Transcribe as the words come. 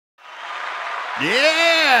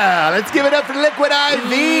Yeah, let's give it up for Liquid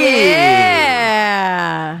IV.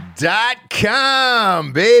 Yeah.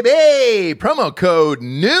 .com, baby. Promo code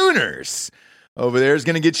Nooners over there is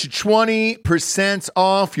going to get you 20%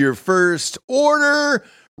 off your first order.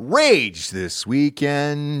 Rage this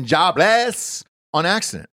weekend. Jobless on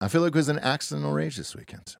accident. I feel like it was an accidental rage this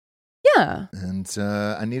weekend. Yeah. And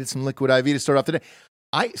I needed some Liquid IV to start off the day.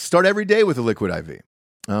 I start every day with a Liquid IV.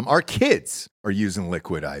 Our kids are using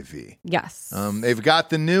Liquid IV. Yes. They've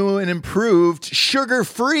got the new and improved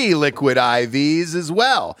sugar-free Liquid IVs as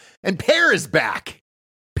well. And Pear is back.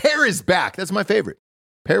 Pear is back. That's my favorite.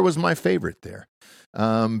 Pear was my favorite there.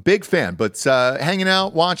 Big fan. But hanging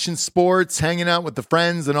out, watching sports, hanging out with the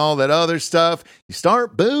friends and all that other stuff. You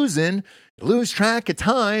start boozing, you lose track of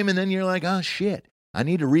time, and then you're like, oh, shit. I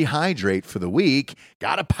need to rehydrate for the week.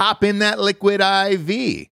 Got to pop in that Liquid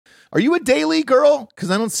IV. Are you a daily girl? Because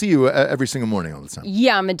I don't see you every single morning all the time.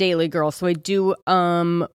 Yeah, I'm a daily girl. So I do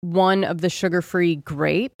one of the sugar-free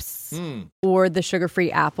grapes or the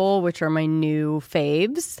sugar-free apple, which are my new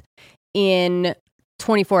faves, in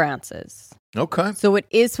 24 ounces. Okay. So it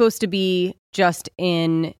is supposed to be just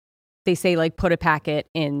in, they say, like, put a packet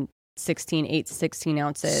in 8 to 16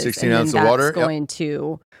 ounces. 16 ounces of water. That's going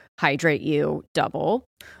to hydrate you double.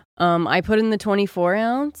 I put in the 24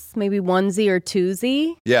 ounce, maybe onesie or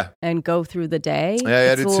twosie. Yeah. And go through the day.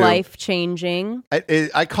 Yeah, it's life-changing.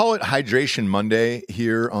 I call it Hydration Monday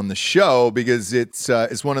here on the show because it's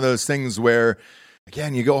one of those things where,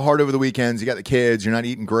 again, you go hard over the weekends, you got the kids, you're not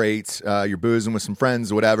eating great, you're boozing with some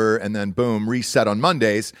friends or whatever, and then boom, reset on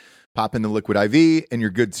Mondays, pop in the Liquid IV, and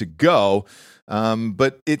you're good to go.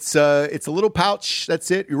 But it's a little pouch,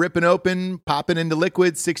 that's it. You're ripping open, popping into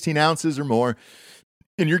liquid, 16 ounces or more.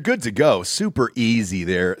 And you're good to go. Super easy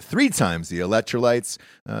there. 3 times the electrolytes,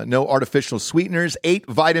 no artificial sweeteners, 8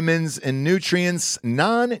 vitamins and nutrients,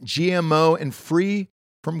 non-GMO and free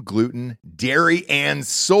from gluten, dairy, and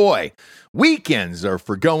soy. Weekends are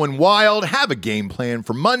for going wild. Have a game plan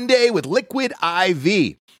for Monday with Liquid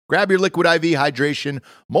IV. Grab your Liquid IV hydration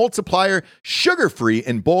multiplier, sugar-free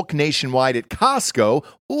in bulk nationwide at Costco,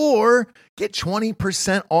 or get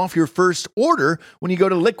 20% off your first order when you go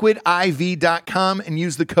to liquidiv.com and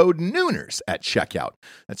use the code Nooners at checkout.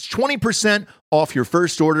 That's 20% off your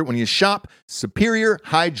first order when you shop Superior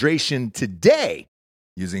Hydration today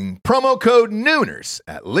using promo code Nooners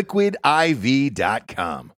at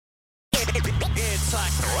liquidiv.com.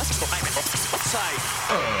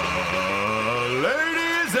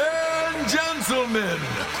 Ladies and gentlemen,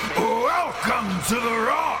 welcome to the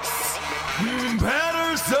Ross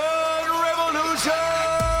Patterson Revolution!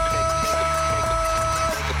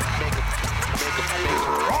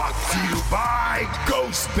 Brought to you by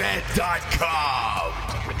GhostBed.com.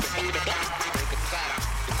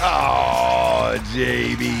 Oh,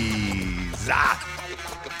 JB's.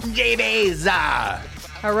 JB's.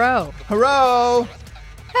 Hello. Hello.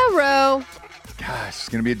 Hello. Gosh, it's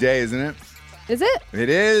going to be a day, isn't it? Is it? It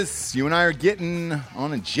is. You and I are getting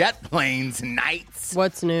on a jet plane tonight.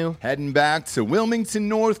 What's new? Heading back to Wilmington,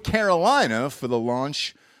 North Carolina for the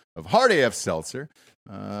launch of Hard AF Seltzer.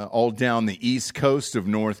 All down the east coast of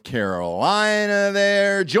North Carolina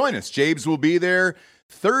there. Join us. Jabes will be there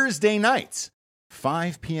Thursday nights,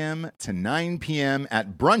 5 p.m. to 9 p.m.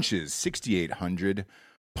 at Brunches, 6800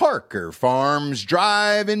 Parker Farms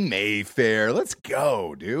Drive in Mayfair. Let's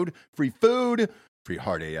go, dude. Free food, free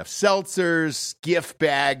Hard AF seltzers, gift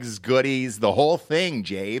bags, goodies, the whole thing,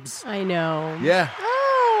 Jabes. I know. Yeah.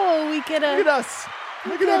 Oh, we get Look at us.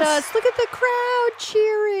 Look at us. Look at the crowd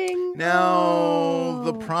cheering. Now,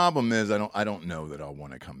 the problem is I don't know that I'll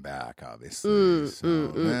want to come back, obviously.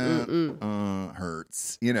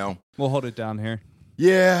 Hurts, you know. We'll hold it down here.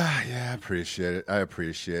 Yeah, I appreciate it.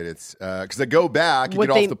 Because I go back, get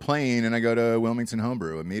off the plane, and I go to Wilmington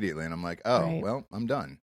Homebrew immediately, and I'm like, well, I'm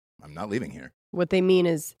done. I'm not leaving here. What they mean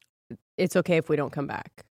is it's okay if we don't come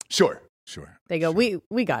back. Sure. They go, we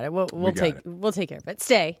got it. We'll take care of it.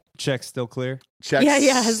 Stay. Check's still clear? Checks,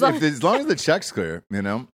 yeah. As long as the check's clear, you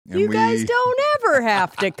know. You guys don't ever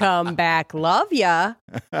have to come back. Love ya.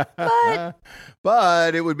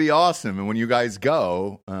 But it would be awesome. And when you guys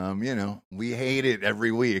go, you know, we hate it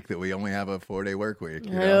every week that we only have a 4-day work week.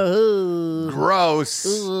 You know? Gross.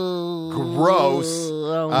 But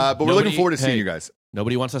we're looking forward to seeing you guys.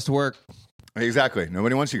 Nobody wants us to work. Exactly.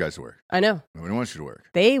 Nobody wants you guys to work. I know. Nobody wants you to work.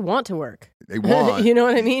 They want to work. They want. You know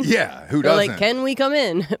what I mean? Yeah. Who They're doesn't? like, can we come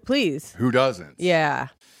in, please? Who doesn't? Yeah.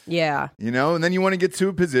 You know, and then you want to get to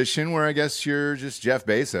a position where I guess you're just Jeff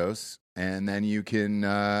Bezos, and then you can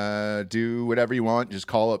do whatever you want. Just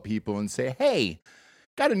call up people and say, hey,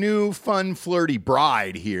 got a new, fun, flirty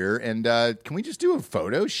bride here, and can we just do a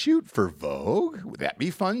photo shoot for Vogue? Would that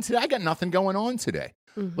be fun today? I got nothing going on today.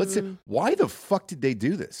 Let's see. Why the fuck did they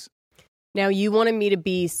do this? Now, you wanted me to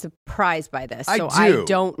be surprised by this, so I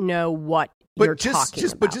don't know what you're talking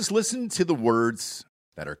about. But just listen to the words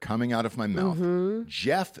that are coming out of my mouth.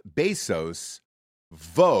 Jeff Bezos,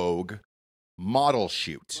 Vogue, model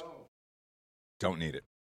shoot. Don't need it.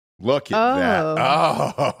 Look at that.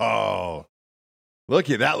 Oh. Look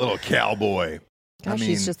at that little cowboy. Gosh,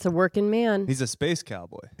 he's just a working man. He's a space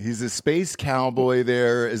cowboy. He's a space cowboy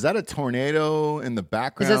there. Is that a tornado in the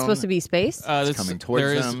background? Is that supposed to be space? It's coming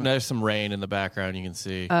towards them. There's some rain in the background you can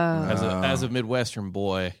see. As a Midwestern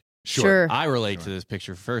boy, sure. I relate to this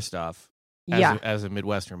picture first off. As a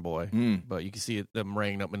Midwestern boy. But you can see them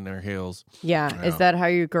raining up in their hills. Yeah. Is that how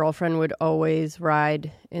your girlfriend would always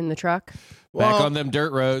ride in the truck? Back on them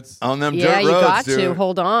dirt roads. On them dirt roads, Yeah, you got dude. to.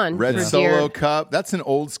 Hold on. Red Solo Cup. That's an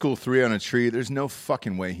old school 3 on a tree. There's no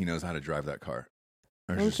fucking way he knows how to drive that car.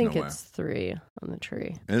 I don't think it's 3 on the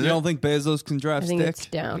tree. You don't think Bezos can drive stick? I think it's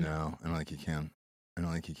down. No, I don't think he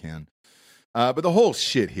can. But the whole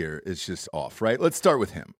shit here is just off, right? Let's start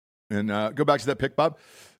with him. And go back to that pic, Bob.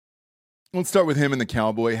 Let's start with him in the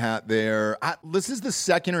cowboy hat there. This is the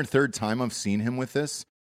second or third time I've seen him with this,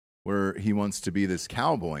 where he wants to be this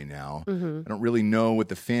cowboy now. I don't really know what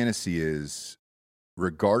the fantasy is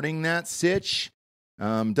regarding that sitch.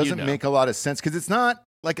 Doesn't make a lot of sense because that's not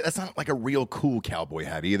like a real cool cowboy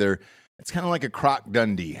hat either. It's kind of like a Croc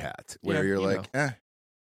Dundee hat where you're like,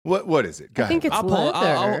 what is it? I think it's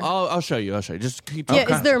leather. I'll show you. Just keep.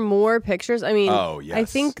 Yeah, is there more pictures? I mean, yes. I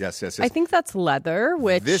think yes. I think that's leather.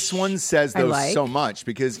 Which this one says though so much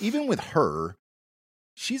because even with her,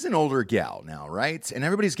 she's an older gal now, right? And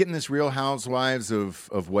everybody's getting this Real Housewives of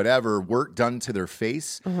whatever work done to their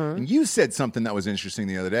face. And you said something that was interesting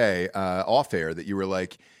the other day off air that you were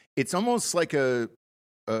like, it's almost like a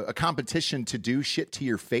competition to do shit to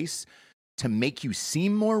your face to make you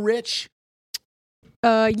seem more rich.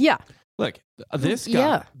 Yeah. Look,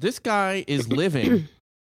 this guy is living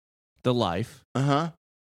the life that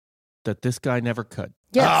this guy never could.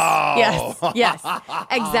 Yes. Yes.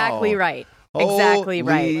 Exactly right. Exactly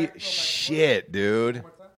right. Holy shit, dude.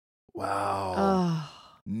 Wow.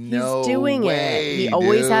 No He's doing way, it. He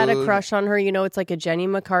always had a dude. crush on her. You know, it's like a Jenny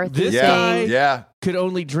McCarthy This thing. guy could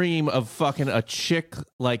only dream of fucking a chick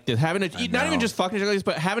like this. Not even just fucking a chick like this,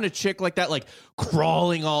 but having a chick like that, like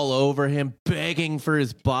crawling all over him, begging for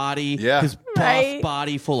his body, his buff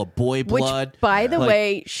body full of boy blood. Which, by the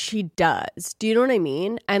way, she does. Do you know what I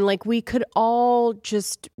mean? And like, we could all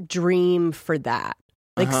just dream for that.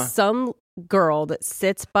 Like some girl that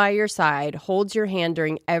sits by your side, holds your hand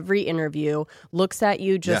during every interview, looks at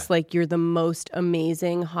you just like you're the most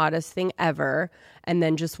amazing, hottest thing ever, and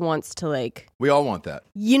then just wants to like... We all want that.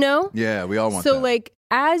 You know? Yeah, we all want that. So like,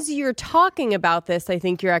 as you're talking about this, I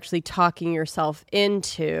think you're actually talking yourself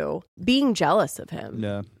into being jealous of him.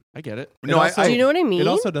 Yeah. I get it. No, do you know what I mean? It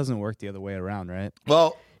also doesn't work the other way around, right?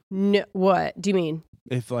 Well... No, what do you mean?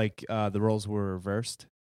 If like the roles were reversed.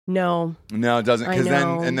 No, it doesn't. Because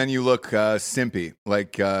then you look simpy,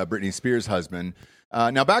 like Britney Spears' husband.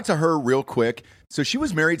 Now back to her real quick. So she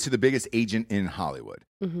was married to the biggest agent in Hollywood.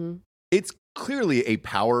 It's clearly a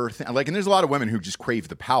power thing. Like, and there's a lot of women who just crave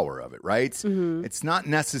the power of it, right? It's not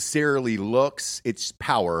necessarily looks; it's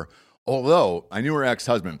power. Although I knew her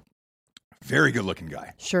ex-husband, very good-looking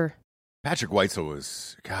guy. Sure. Patrick Whitesell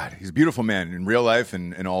was, God, he's a beautiful man in real life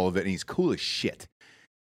and all of it, and he's cool as shit.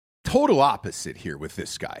 Total opposite here with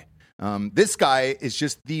this guy. This guy is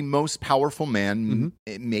just the most powerful man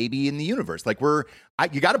maybe in the universe. Like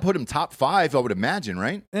you got to put him top 5, I would imagine,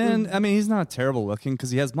 right? And I mean, he's not terrible looking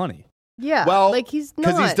because he has money. Yeah. Well, like he's not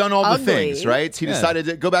because he's done all ugly. the things, right? He decided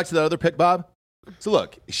to go back to that other pick, Bob. So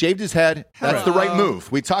look, he shaved his head. That's the right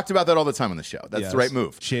move. We talked about that all the time on the show. That's the right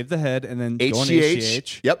move. Shave the head and then go on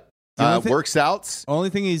HGH. Yep. Works out.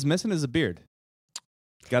 Only thing he's missing is a beard.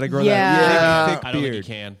 Got to grow Yeah. that thick I don't beard. think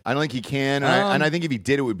he can. I don't think he can. And I think if he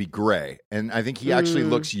did, it would be gray. And I think he actually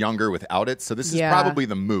looks younger without it. So this is probably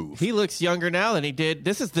the move. He looks younger now than he did.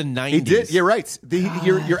 This is the 90s. He did. You're right.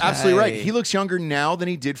 You're absolutely right. He looks younger now than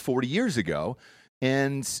he did 40 years ago.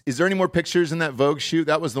 And is there any more pictures in that Vogue shoot?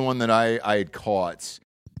 That was the one that I had caught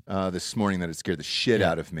this morning that it scared the shit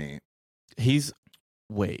out of me.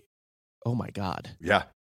 Wait. Oh my God. Yeah.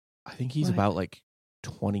 I think he's about like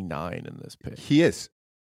 29 in this pic. He is.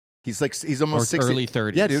 He's almost 60. Early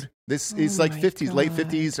 30s. Yeah, dude. He's like 50s, late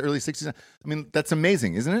 50s, early 60s. I mean, that's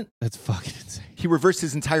amazing, isn't it? That's fucking insane. He reversed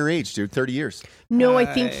his entire age, dude. 30 years. No, I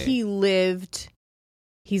think he's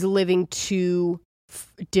living 2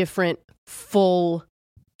 different full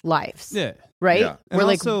lives. Yeah. Right? Yeah. And We're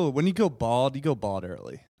also, when you go bald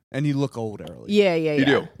early. And you look old early. Yeah. You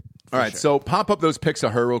do. All right, so pop up those pics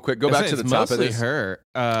of her real quick. Go back to the top of this. Her.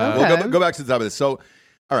 We'll go back to the top of this. So,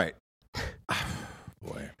 all right.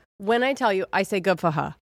 Boy. When I tell you, I say good for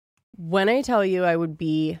her. When I tell you I would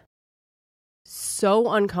be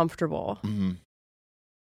so uncomfortable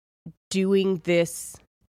doing this,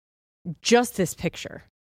 just this picture.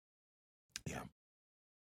 Yeah.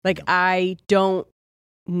 Like, I don't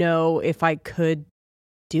know if I could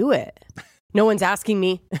do it. No one's asking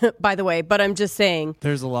me, by the way, but I'm just saying.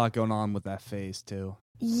 There's a lot going on with that face, too.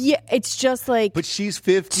 Yeah, it's just like. But she's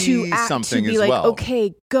 50-something as well. Like,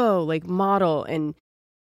 okay, go, like model and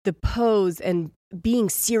the pose and being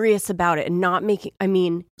serious about it and not making. I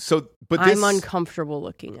mean, I'm uncomfortable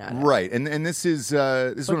looking at it. Right, and this is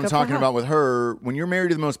what I'm talking about with her. When you're married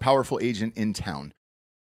to the most powerful agent in town,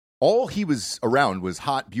 all he was around was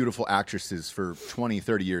hot, beautiful actresses for 20,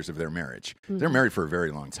 30 years of their marriage. Mm-hmm. They're married for a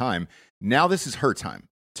very long time. Now this is her time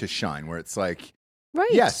to shine, where it's like,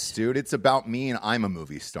 right. Yes, dude, it's about me and I'm a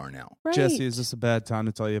movie star now. Right. Jesse, is this a bad time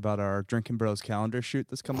to tell you about our Drinking Bros calendar shoot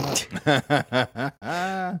that's coming up?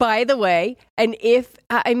 By the way, and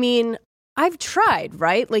I've tried,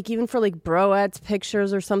 right? Like even for like broettes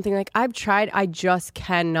pictures or something, like I've tried, I just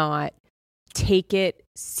cannot take it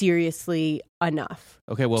seriously enough.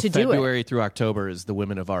 Okay, well, February through October is the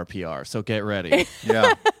Women of RPR, so get ready.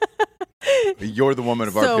 Yeah. You're the woman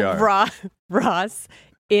of RPR. So Ross,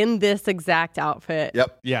 in this exact outfit.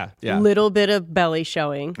 Yep. Yeah. Little bit of belly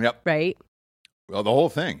showing. Yep. Right? Well, the whole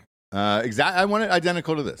thing. I want it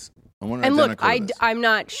identical to this. I'm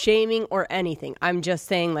not shaming or anything. I'm just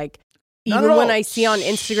saying, like, even when I see on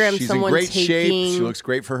Instagram she's someone in great taking... shape. She looks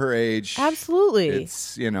great for her age. Absolutely.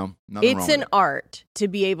 It's, nothing wrong It's an with it. art to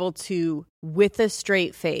be able to, with a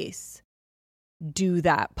straight face, do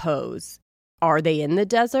that pose. Are they in the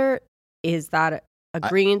desert? Is that a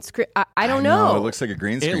green screen? I don't know. It looks like a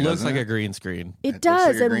green screen. It looks like a green screen. It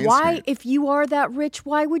does. Like and why, if you are that rich,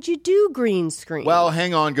 why would you do green screen? Well,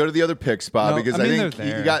 hang on. Go to the other pics, Bob, because I think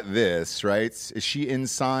you got this, right? Is she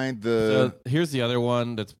inside the... So here's the other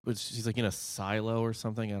one. She's like in a silo or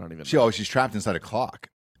something. I don't even know. She's trapped inside a clock.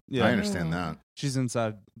 Yeah. I understand that. She's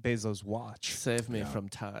inside Bezos' watch. Save me from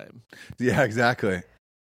time. Yeah, exactly.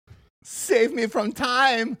 Save me from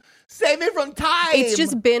time. Save me from time. It's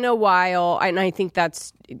just been a while, and I think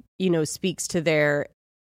that's, speaks to their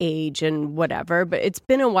age and whatever, but it's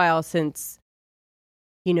been a while since,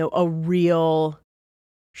 a real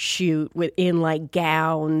shoot in like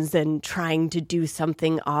gowns and trying to do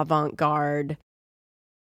something avant-garde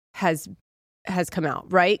has come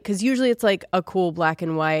out, right? Because usually it's like a cool black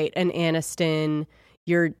and white, an Aniston,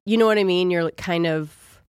 you know what I mean? You're kind of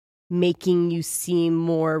making you seem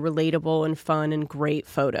more relatable and fun and great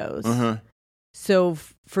photos. Uh-huh. So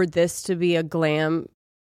for this to be a glamour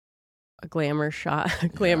shot,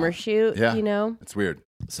 shoot, It's weird.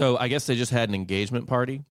 So I guess they just had an engagement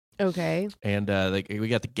party. Okay. And we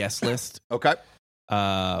got the guest list. Okay.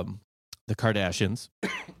 The Kardashians.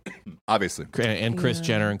 Obviously. And Kris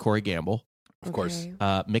Jenner and Corey Gamble. Of course.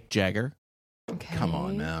 Mick Jagger. Okay. Come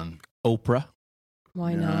on, man. Oprah.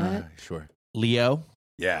 Why not? Sure. Leo.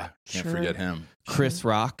 Yeah. Can't forget him. Chris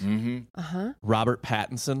Rock. Mm-hmm. Uh-huh. Robert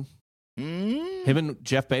Pattinson. Mm. Him and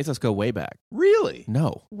Jeff Bezos go way back. Really?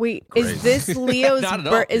 No. Wait, is this Leo's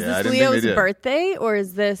birthday or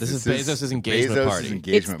is this... This is Bezos' engagement party.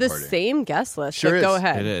 It's the same guest list. Sure is. Go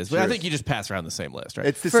ahead. It is. Sure I think you just pass around the same list, right?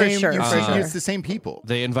 It's the For same. sure. It's the same people.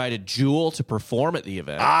 They invited Jewel to perform at the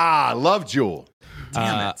event. I love Jewel.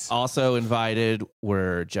 Damn it. Also invited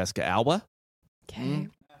were Jessica Alba. Okay.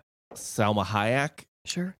 Salma Hayek.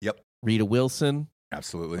 Sure. Yep. Rita Wilson.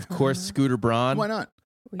 Absolutely. Of course, Scooter Braun. Why not?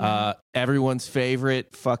 Everyone's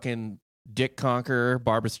favorite fucking dick conqueror,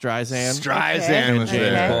 Barbara Streisand. Streisand was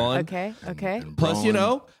there. Okay. Plus,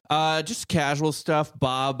 just casual stuff.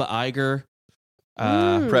 Bob Iger.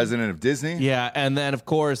 President of Disney. Yeah, and then, of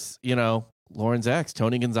course, Lauren's ex,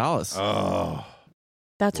 Tony Gonzalez. Oh.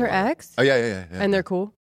 That's her ex? Oh, yeah. And they're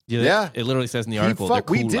cool? Yeah. It literally says in the article, they're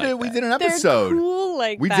cool we did an episode. They're cool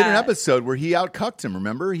like we that. did an episode where he outcucked him,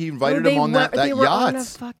 remember? He invited him on that they were yacht. on a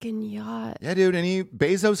fucking yacht. Yeah, dude, and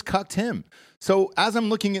Bezos cucked him. So as I'm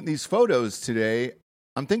looking at these photos today,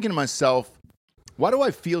 I'm thinking to myself, why do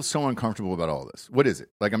I feel so uncomfortable about all this? What is it?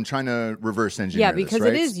 Like I'm trying to reverse engineer Yeah, because this,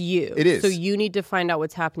 right? it is you. It is. So you need to find out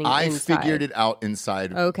what's happening I inside. figured it out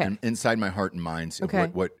inside, inside my heart and mind of Okay.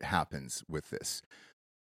 what happens with this.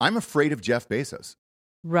 I'm afraid of Jeff Bezos.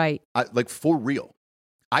 Right. Like for real.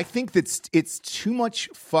 I think that it's too much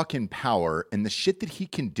fucking power and the shit that he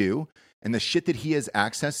can do and the shit that he has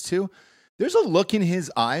access to. There's a look in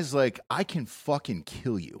his eyes like, I can fucking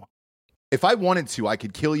kill you. If I wanted to, I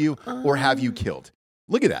could kill you or have you killed.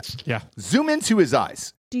 Look at that. Yeah. Zoom into his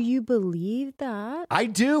eyes. Do you believe that? I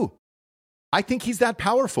do. I think he's that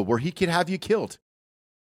powerful where he could have you killed.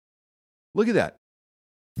 Look at that.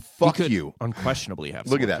 Fuck you. Unquestionably have.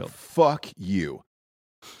 Look at that. Killed. Fuck you.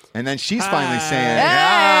 And then she's finally saying,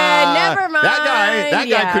 never mind. That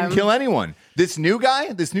guy couldn't kill anyone. This new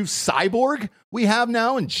guy, this new cyborg we have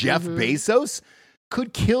now, and Jeff Bezos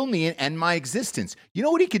could kill me and end my existence. You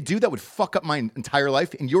know what he could do that would fuck up my entire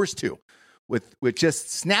life and yours too? With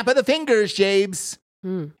just snap of the fingers, Jabes.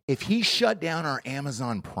 If he shut down our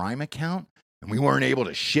Amazon Prime account and we weren't able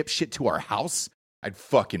to ship shit to our house, I'd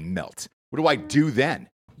fucking melt. What do I do then?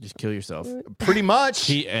 Just kill yourself. Pretty much.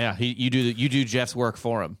 You do Jeff's work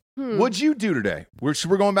for him. What'd you do today? We're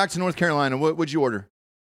going back to North Carolina. What'd you order?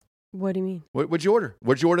 What do you mean? What'd you order?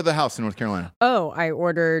 What'd you order the house in North Carolina? Oh, I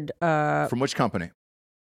ordered... From which company?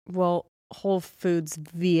 Well, Whole Foods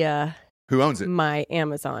via... Who owns it? My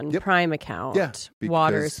Amazon Prime account. Yeah.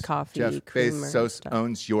 Waters, coffee, Jeff creamer, Bezos stuff.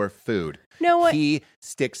 owns your food. No, what? He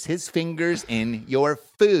sticks his fingers in your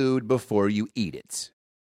food before you eat it.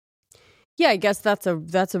 Yeah, I guess that's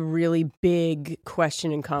a really big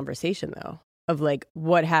question and conversation, though, of like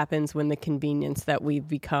what happens when the convenience that we've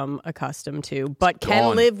become accustomed to, but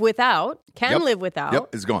can live without,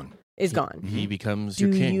 is gone. Is gone. He becomes Do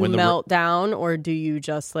your king. you melt down, or do you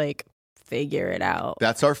just like figure it out?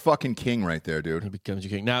 That's our fucking king right there, dude. He becomes your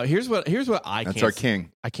king. Now, here's what That's our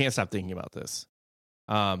king. I can't stop thinking about this.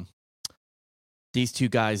 These two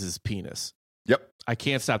guys' penis. Yep. I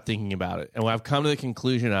can't stop thinking about it. And what I've come to the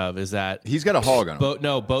conclusion of is that he's got a hog on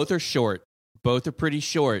him. Both are short. Both are pretty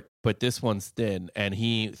short, but this one's thin. And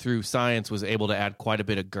he, through science, was able to add quite a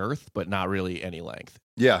bit of girth, but not really any length.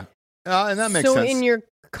 Yeah. And that makes sense. So in your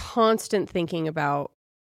constant thinking about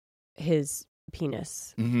his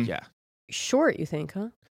penis, Yeah. short, you think, huh?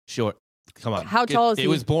 Short. Come on. How tall is he? It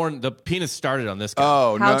was born, the penis started on this guy.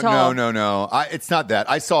 Oh, How tall? no. It's not that.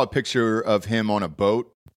 I saw a picture of him on a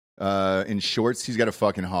boat in shorts. He's got a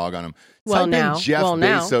fucking hog on him. Type in Jeff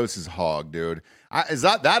Bezos' hog, dude. Is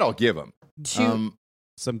that I'll give him.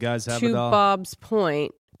 Some guys have it To all. Bob's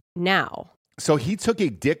point, now. So he took a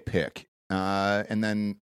dick pic, and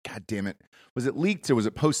then, God damn it, was it leaked or was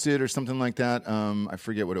it posted or something like that? I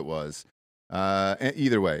forget what it was.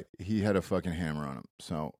 Either way, he had a fucking hammer on him.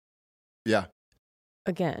 So, yeah.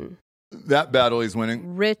 Again. That battle he's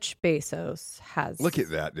winning. Rich Bezos has... Look at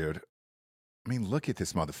that, dude. I mean, look at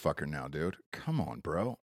this motherfucker now, dude. Come on,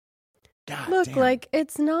 bro. God Look, damn. like,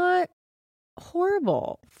 it's not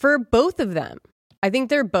horrible for both of them. I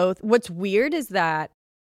think they're both... What's weird is that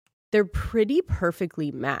they're pretty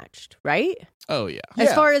perfectly matched, right? Oh, yeah.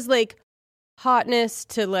 As far as, like, hotness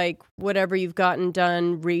to, like, whatever you've gotten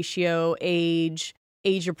done, ratio, age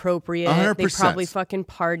appropriate. 100%. They probably fucking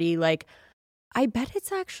party. Like, I bet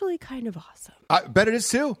it's actually kind of awesome. I bet it is,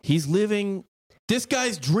 too. He's living this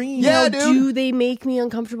guy's dream. Yeah, now, dude. do they make me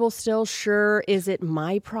uncomfortable still? Sure. Is it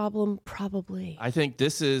my problem? Probably. I think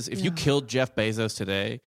this is, if you killed Jeff Bezos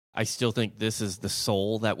today, I still think this is the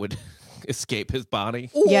soul that would escape his body.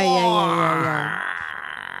 Yeah.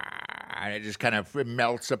 And it just kind of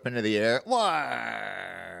melts up into the air.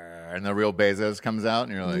 And the real Bezos comes out,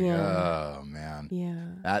 and you're like, oh, man.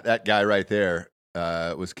 Yeah. That guy right there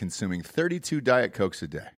was consuming 32 Diet Cokes a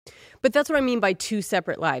day. But that's what I mean by two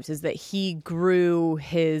separate lives, is that he grew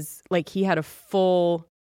his, like, he had a full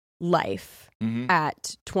life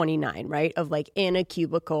at 29, right? Of, like, in a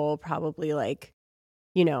cubicle, probably, like,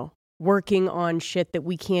 you know, working on shit that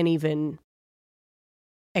we can't even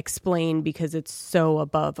explain because it's so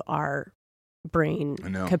above our brain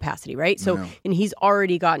capacity, right? So, and he's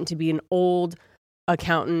already gotten to be an old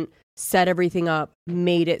accountant, set everything up,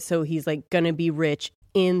 made it so he's, like, gonna be rich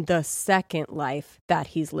in the second life that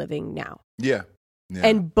he's living now. Yeah.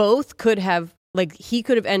 And both could have, like, he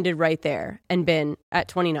could have ended right there and been at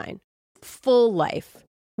 29, full life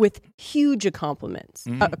with huge accomplishments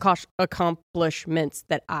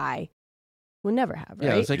that I will never have, right?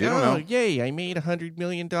 Yeah, it's like, yay, I made $100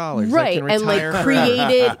 million. Right, and like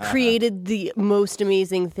created the most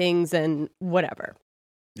amazing things and whatever.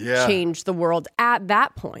 Yeah. Changed the world at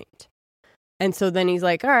that point. And so then he's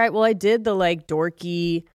like, all right, well, I did the, like,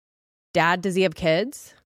 dorky dad. Does he have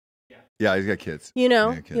kids? Yeah, he's got kids. You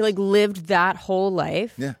know, he, like, lived that whole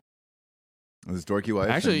life. Yeah. With his dorky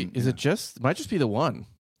wife. Actually, might just be the one.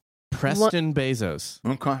 Preston Bezos.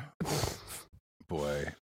 Okay. Boy,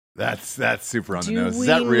 that's super on the nose. Is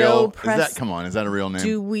that real? Come on, is that a real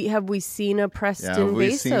name? Have we seen a Preston Bezos? Have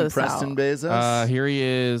we seen Preston Bezos? Here he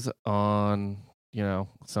is on,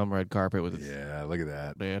 some red carpet with look at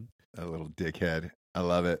that. Dad. A little dickhead. I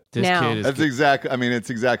love it. This kid is That's exactly. I mean, it's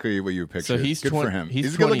exactly what you pictured. So he's good for him.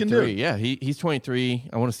 He's a good looking 23. dude. Yeah, he's 23.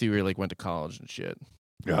 I want to see where he like went to college and shit.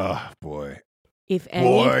 Oh boy. If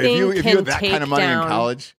anything if you had that kind of money in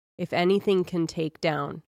college, if anything can take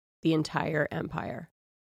down the entire empire,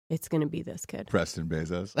 it's going to be this kid. Preston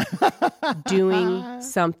Bezos. Doing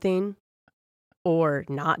something or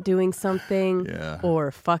not doing something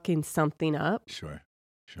or fucking something up. Sure.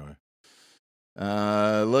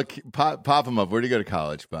 Look, pop him up. Where'd he go to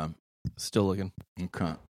college, Bob? Still looking.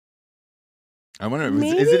 Okay. I wonder,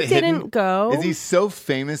 Maybe is it didn't hidden? go. Is he so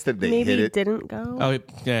famous that they Maybe hid it? Didn't go. Oh,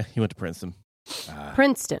 yeah, he went to Princeton.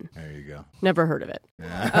 Princeton. There you go. Never heard of it.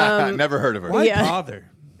 Never heard of her. Why bother?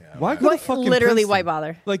 Why go to fucking literally? Princeton? Why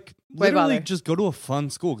bother? Like Why literally, bother? just go to a fun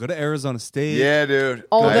school. Go to Arizona State. Yeah, dude.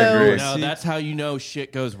 Although- I agree. No, that's how you know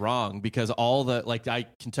shit goes wrong, because all the I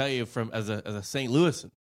can tell you from as a St.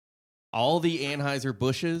 Louisan, all the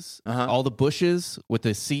Anheuser-Busch's, all the Bushes with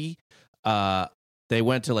the C, they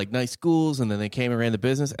went to like nice schools, and then they came and ran the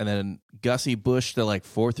business, and then Gussie Busch, the like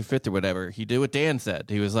 4th or 5th or whatever, he did what Dan said.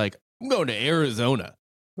 He was like, I'm going to Arizona.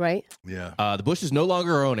 Right? Yeah. The Bushes no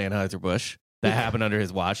longer own Anheuser-Busch. That happened under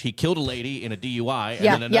his watch. He killed a lady in a DUI,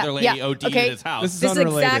 and then another lady OD'd in his house. This is This is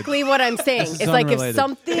unrelated. exactly what I'm saying. This is It's like if unrelated.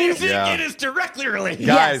 something... Yeah. It is directly related.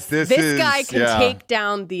 Guys, yes, this guy can yeah. take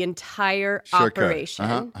down the entire Shortcut.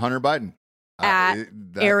 operation Hunter Biden. at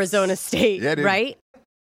That's- Arizona State, Yeah, dude. right?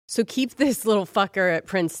 So keep this little fucker at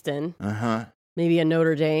Princeton, maybe a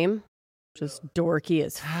Notre Dame, just dorky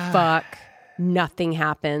as fuck. Nothing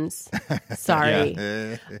happens. Sorry.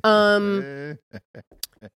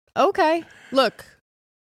 Okay. Look.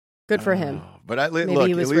 Good for him. But Maybe look,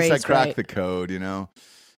 he at was least I raised cracked right. the code, you know?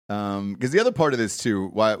 Because the other part of this,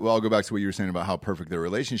 too, I'll go back to what you were saying about how perfect their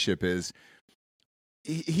relationship is.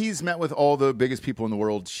 He's met with all the biggest people in the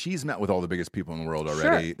world. She's met with all the biggest people in the world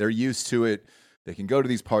already. Sure. They're used to it. They can go to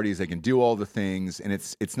these parties. They can do all the things. And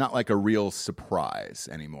it's not like a real surprise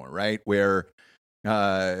anymore, right? Where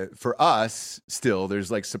for us, still,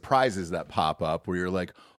 there's like surprises that pop up where you're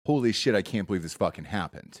like, holy shit, I can't believe this fucking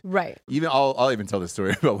happened. Right. I'll even tell the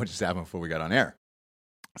story about what just happened before we got on air.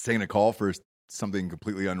 I was taking a call for something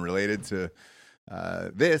completely unrelated to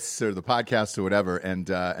this or the podcast or whatever, and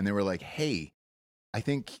they were like, "Hey, I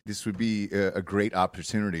think this would be a great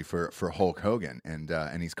opportunity for Hulk Hogan,"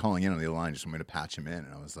 and he's calling in on the other line. Just want me to patch him in,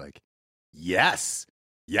 and I was like, "Yes,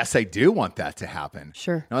 I do want that to happen."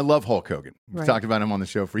 Sure. Now, I love Hulk Hogan. We've Right. talked about him on the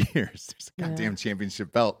show for years. There's a goddamn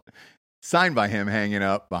championship belt signed by him hanging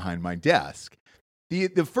up behind my desk.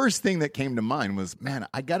 The first thing that came to mind was, man,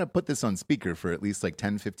 I got to put this on speaker for at least like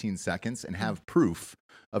 10, 15 seconds and have proof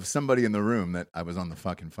of somebody in the room that I was on the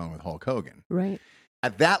fucking phone with Hulk Hogan. Right.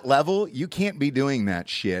 At that level, you can't be doing that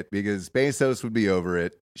shit because Bezos would be over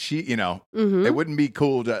it. It wouldn't be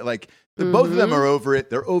cool to both of them are over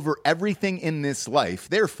it. They're over everything in this life.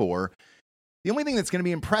 Therefore, the only thing that's going to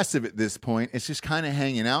be impressive at this point is just kind of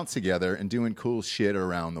hanging out together and doing cool shit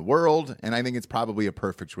around the world. And I think it's probably a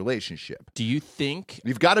perfect relationship. Do you think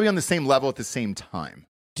You've got to be on the same level at the same time.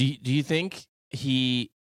 Do you think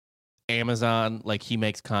Amazon, like he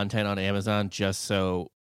makes content on Amazon just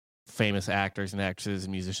so famous actors and actresses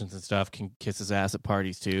and musicians and stuff can kiss his ass at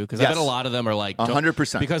parties too? Because I bet a lot of them are like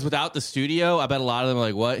 100%. Because without the studio, I bet a lot of them are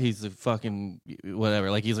like, what? He's a fucking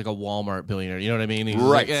whatever. Like he's like a Walmart billionaire. You know what I mean? He's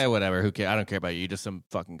Right. like, whatever. Who cares? I don't care about you. You're just some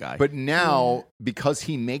fucking guy. But now, because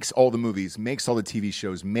he makes all the movies, makes all the TV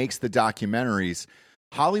shows, makes the documentaries,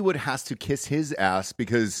 Hollywood has to kiss his ass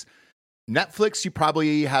because Netflix, you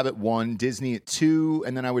probably have at 1, Disney at 2,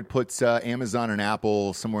 and then I would put Amazon and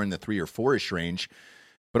Apple somewhere in the 3 or 4-ish range.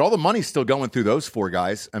 But all the money's still going through those 4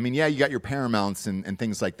 guys. I mean, yeah, you got your Paramounts and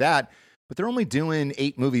things like that, but they're only doing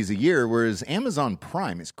 8 movies a year, whereas Amazon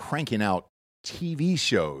Prime is cranking out TV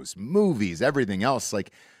shows, movies, everything else.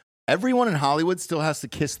 Like, everyone in Hollywood still has to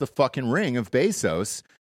kiss the fucking ring of Bezos,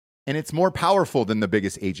 and it's more powerful than the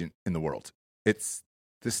biggest agent in the world. It's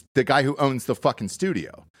the guy who owns the fucking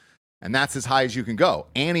studio, and that's as high as you can go.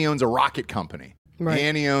 And he owns a rocket company. Right.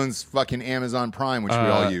 And he owns fucking Amazon Prime, which we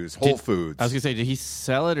all use, Whole Foods. I was gonna say, did he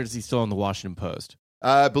sell it or is he still on the Washington Post?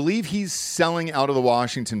 I believe he's selling out of the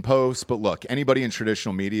Washington Post. But look, anybody in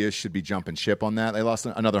traditional media should be jumping ship on that. They lost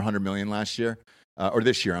another $100 million last year, or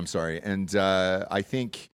this year, I'm sorry. And I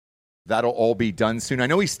think that'll all be done soon. I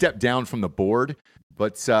know he stepped down from the board,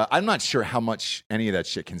 but I'm not sure how much any of that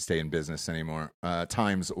shit can stay in business anymore,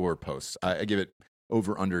 Times or Post. I give it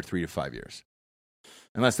under 3 to 5 years.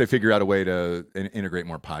 Unless they figure out a way to integrate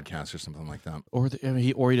more podcasts or something like that. Or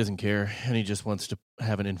he doesn't care and he just wants to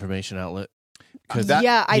have an information outlet. That's what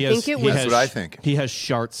I think. He has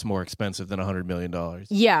Sharts more expensive than $100 million.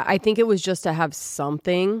 Yeah, I think it was just to have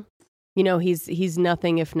something You know, he's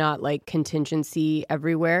nothing if not like contingency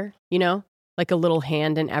everywhere, you know, like a little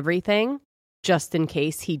hand in everything, just in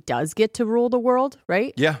case he does get to rule the world,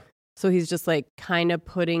 right? Yeah. So he's just like kind of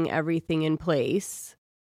putting everything in place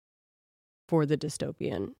for the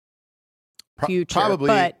dystopian future. Probably.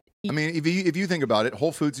 But I mean, if you think about it,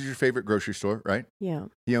 Whole Foods is your favorite grocery store, right? Yeah.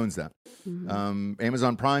 He owns that.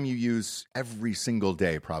 Amazon Prime you use every single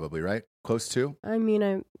day, probably, right? Close to? I mean,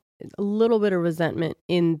 a little bit of resentment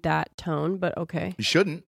in that tone, but okay. You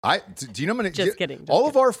shouldn't. Do you know? Just kidding. All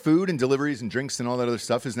of our food and deliveries and drinks and all that other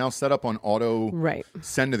stuff is now set up on auto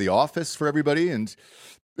send to the office for everybody. And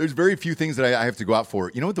there's very few things that I have to go out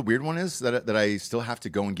for. You know what the weird one is that I still have to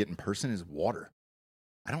go and get in person is water.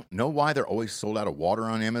 I don't know why they're always sold out of water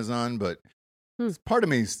on Amazon, but part of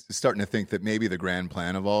me is starting to think that maybe the grand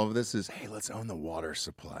plan of all of this is, hey, let's own the water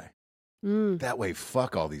supply. That way,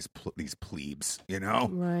 fuck all these plebes, you know?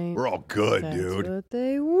 Right. We're all good, That's dude. what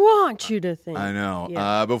they want you to think. I know.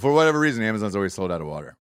 Yeah. But for whatever reason, Amazon's always sold out of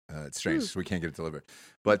water. It's strange. So we can't get it delivered.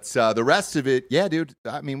 But the rest of it, yeah, dude.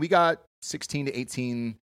 I mean, we got 16 to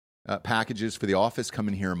 18 packages for the office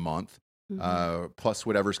coming here a month, plus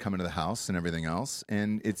whatever's coming to the house and everything else.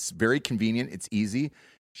 And it's very convenient. It's easy.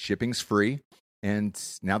 Shipping's free. And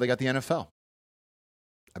now they got the NFL.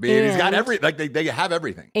 I mean, he's got they have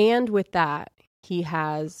everything. And with that, he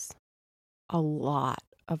has a lot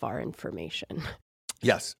of our information.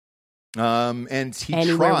 Yes. And he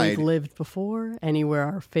anywhere tried. We've lived before, anywhere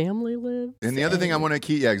our family lives. And the other thing I want to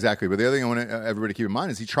keep, exactly. But the other thing I want everybody to keep in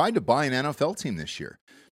mind is he tried to buy an NFL team this year.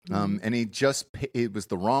 And it was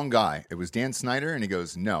the wrong guy. It was Dan Snyder. And he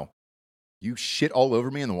goes, no, you shit all over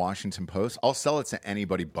me in the Washington Post. I'll sell it to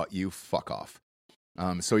anybody but you. Fuck off.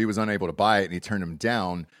 So he was unable to buy it and he turned him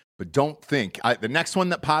down. But don't think the next one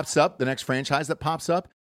that pops up, the next franchise that pops up,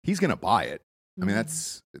 he's going to buy it. I mean,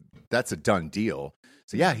 that's a done deal.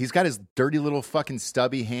 So yeah, he's got his dirty little fucking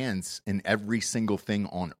stubby hands in every single thing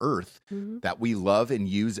on earth that we love and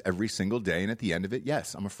use every single day. And at the end of it,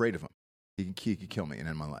 yes, I'm afraid of him. He could kill me and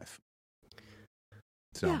end my life.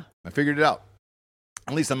 So I figured it out.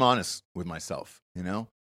 At least I'm honest with myself, you know?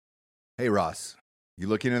 Hey, Ross, you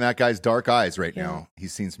looking in that guy's dark eyes right now.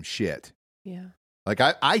 He's seen some shit. Yeah. Like,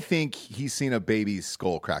 I think he's seen a baby's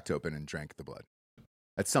skull cracked open and drank the blood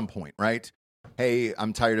at some point, right? Hey,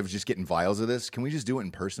 I'm tired of just getting vials of this. Can we just do it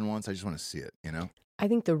in person once? I just want to see it, you know? I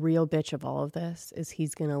think the real bitch of all of this is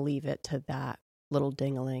he's going to leave it to that little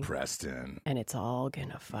dingling. Preston. And it's all going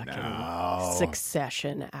to fucking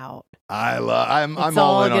succession out. I'm all in on Preston. It's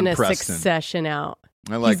all going to succession out.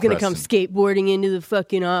 I like He's going to come skateboarding into the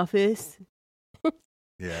fucking office.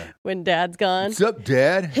 Yeah. When Dad's gone. What's up,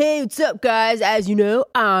 Dad? Hey, what's up, guys? As you know,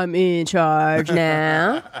 I'm in charge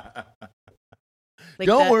now.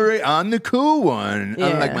 Don't worry, I'm the cool one. Yeah.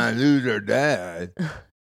 Unlike my loser dad.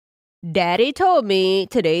 Daddy told me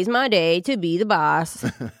today's my day to be the boss.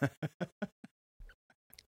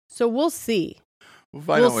 So we'll see. We'll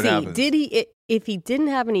find out what happens. If he didn't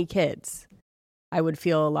have any kids, I would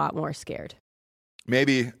feel a lot more scared.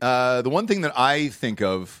 Maybe. The one thing that I think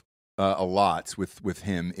of a lot with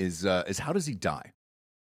him is how does he die?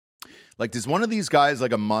 Like, does one of these guys,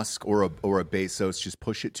 like a Musk or a Bezos, just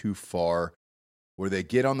push it too far, where they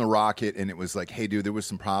get on the rocket and it was like, hey, dude, there was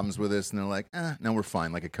some problems with this, and they're like, no, we're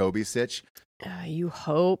fine, like a Kobe sitch? You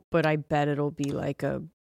hope, but I bet it'll be like a,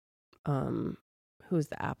 who's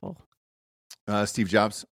the Apple? Steve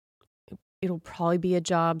Jobs. It'll probably be a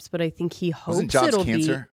Jobs, but I think he hopes Wasn't Jobs it'll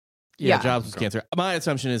cancer? be. Yeah, Jobs was cancer. My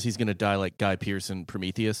assumption is he's going to die like Guy Pearce in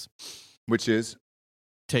Prometheus. Which is?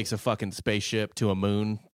 Takes a fucking spaceship to a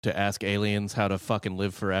moon to ask aliens how to fucking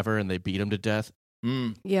live forever, and they beat him to death.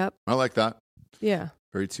 Yep. I like that. Yeah.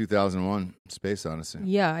 Very 2001 Space Odyssey.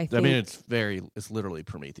 Yeah, I think. I mean, it's literally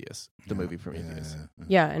Prometheus, the movie Prometheus.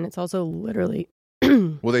 Yeah, and it's also literally.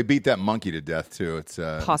 Well, they beat that monkey to death, too. It's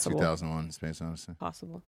possible. 2001 Space Odyssey.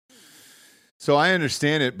 Possible. So I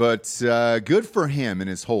understand it, but good for him and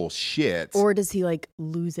his whole shit. Or does he like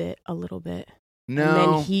lose it a little bit? No.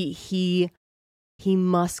 And then he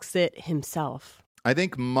musks it himself. I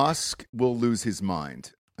think Musk will lose his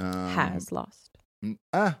mind. Has lost.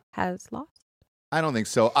 Has lost. I don't think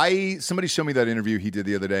so. Somebody showed me that interview he did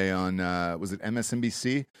the other day on was it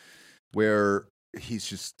MSNBC, where he's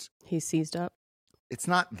seized up. It's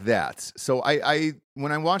not that. So I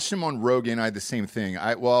when I watched him on Rogan, I had the same thing.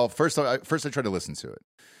 First I tried to listen to it,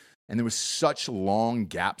 and there was such long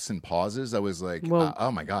gaps and pauses. I was like,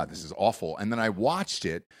 oh my God, this is awful. And then I watched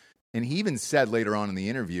it, and he even said later on in the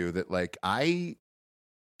interview that, like, I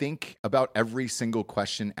think about every single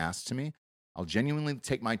question asked to me. I'll genuinely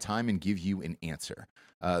take my time and give you an answer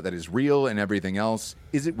that is real and everything else.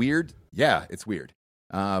 Is it weird? Yeah, it's weird.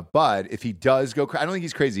 But if he does go, I don't think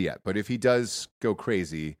he's crazy yet. But if he does go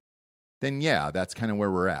crazy, then yeah, that's kind of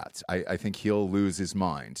where we're at. I think he'll lose his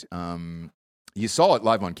mind. You saw it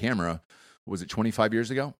live on camera. Was it 25 years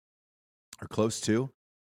ago, or close to?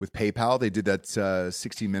 With PayPal, they did that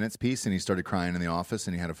 60 Minutes piece, and he started crying in the office,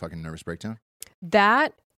 and he had a fucking nervous breakdown.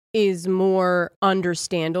 That is more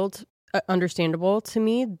understandable to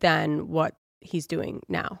me than what he's doing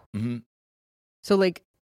now. Mm-hmm. So, like,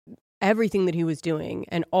 everything that he was doing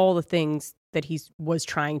and all the things that he was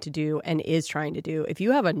trying to do and is trying to do, if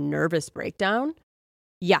you have a nervous breakdown,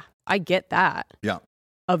 yeah, I get that. Yeah.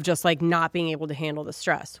 Of just, like, not being able to handle the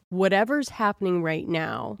stress. Whatever's happening right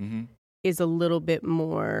now is a little bit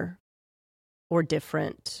more or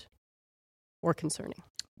different or concerning.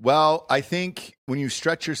 Well, I think when you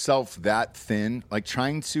stretch yourself that thin, like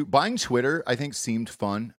buying Twitter, I think seemed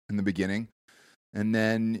fun in the beginning. And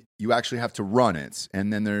then you actually have to run it.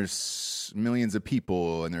 And then there's millions of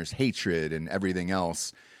people and there's hatred and everything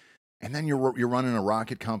else. And then you're running a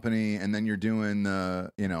rocket company, and then you're doing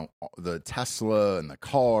the Tesla and the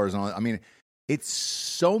cars and all that. I mean, it's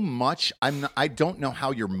so much. I don't know how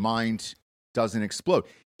your mind doesn't explode.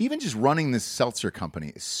 Even just running this seltzer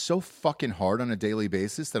company is so fucking hard on a daily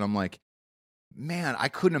basis that I'm like, man, I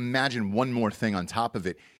couldn't imagine one more thing on top of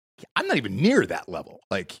it. I'm not even near that level,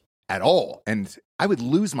 like, at all. And I would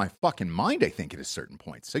lose my fucking mind, I think, at a certain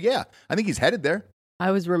point. So yeah, I think he's headed there. I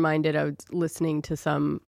was reminded, I was listening to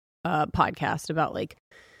some podcast about, like,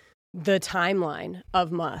 the timeline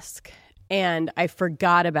of Musk. And I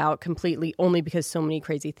forgot about completely, only because so many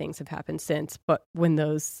crazy things have happened since. But when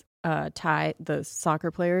those the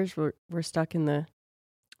soccer players were stuck in the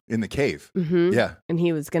cave. Mm-hmm. Yeah. And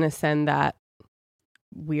he was going to send that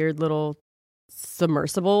weird little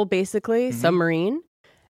submersible, basically, submarine.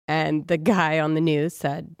 And the guy on the news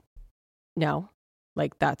said, no,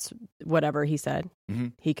 like, that's whatever he said.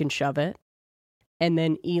 He can shove it. And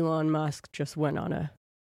then Elon Musk just went on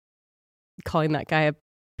calling that guy a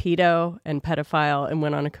pedo and pedophile, and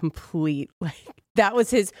went on a complete, like, that was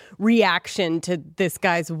his reaction to this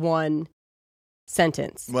guy's one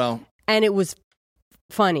sentence. Well, and it was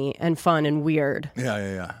funny and fun and weird.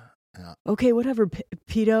 Yeah. Okay, whatever,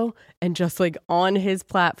 pedo. And just, like, on his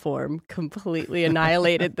platform, completely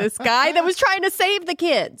annihilated this guy that was trying to save the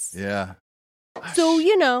kids. Yeah. So,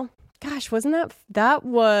 gosh, wasn't that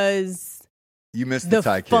was you missed the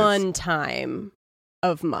Thai fun kids. time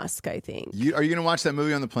of Musk, I think. Are you going to watch that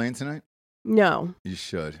movie on the plane tonight? No. You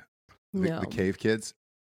should. No. The Cave Kids.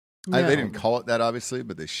 No. They didn't call it that, obviously,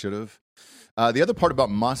 but they should have. The other part about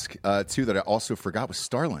Musk, too, that I also forgot was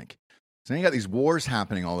Starlink. So now you got these wars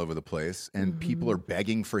happening all over the place, and people are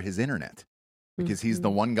begging for his internet because he's the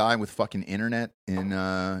one guy with fucking internet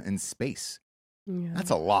in space. Yeah. That's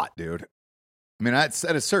a lot, dude. I mean, at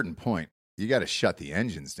a certain point, you got to shut the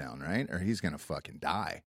engines down, right? Or he's going to fucking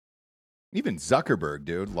die. Even Zuckerberg,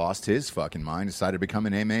 dude, lost his fucking mind, decided to become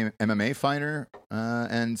an MMA fighter,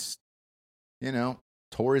 and,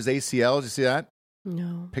 tore his ACL. Did you see that?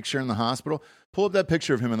 No. Picture in the hospital. Pull up that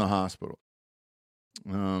picture of him in the hospital.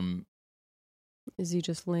 Is he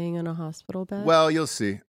just laying in a hospital bed? Well, you'll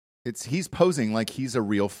see. He's posing like he's a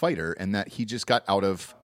real fighter, and that he just got out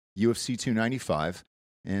of UFC 295,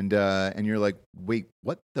 and you're like, wait,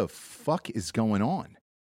 what the fuck is going on?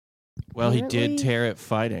 Well, he did tear it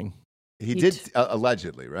fighting. He did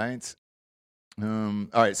allegedly, right? All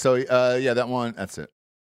right, so that one. That's it.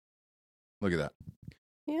 Look at that.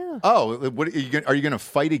 Yeah. Oh, what are you going to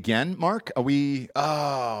fight again, Mark? Are we?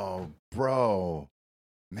 Oh, bro,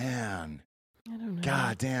 man. I don't know.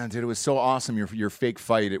 God damn, dude, it was so awesome. Your fake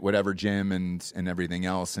fight at whatever gym and everything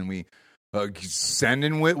else, and we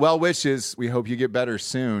sending well wishes. We hope you get better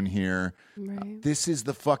soon. Here, right. This is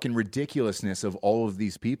the fucking ridiculousness of all of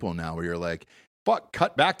these people now. Where you're like, fuck,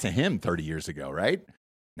 cut back to him 30 years ago, right?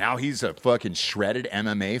 Now he's a fucking shredded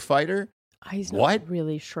MMA fighter. He's not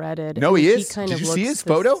really shredded. No, he is. Did you see his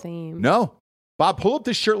photo? Same. No, Bob, pull up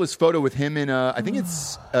this shirtless photo with him in. I think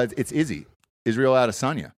it's Izzy, Israel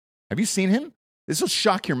Adesanya. Have you seen him? This will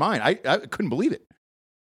shock your mind. I couldn't believe it.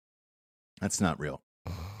 That's not real.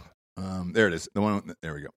 There it is. The one.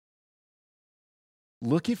 There we go.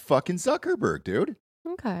 Look at fucking Zuckerberg, dude.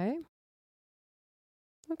 Okay.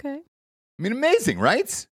 I mean, amazing,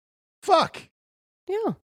 right? Fuck.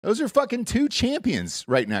 Yeah. Those are fucking two champions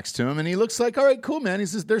right next to him, and he looks like, all right, cool, man.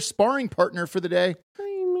 He's their sparring partner for the day. I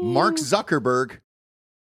mean, Mark Zuckerberg.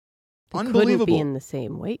 They Unbelievable. couldn't be in the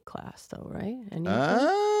same weight class, though, right?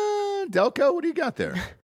 Delco, what do you got there? No.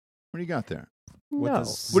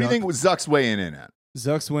 What do you think Zuck's weighing in at?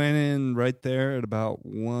 Zuck's weighing in right there at about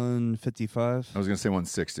 155. I was going to say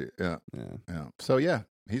 160. Yeah. So, yeah,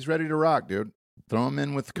 he's ready to rock, dude. Throw him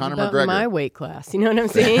in with Conor About McGregor. my weight class. You know what I'm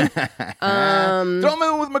saying? Throw him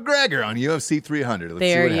in with McGregor on UFC 300.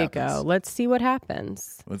 There you go. Let's see what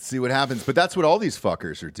happens. Let's see what happens. But that's what all these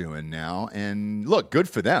fuckers are doing now. And look, good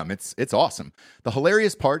for them. It's awesome. The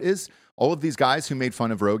hilarious part is all of these guys who made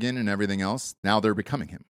fun of Rogan and everything else, now they're becoming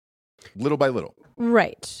him. Little by little.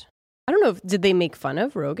 Right. I don't know. Did they make fun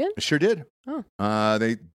of Rogan? Sure did. Oh.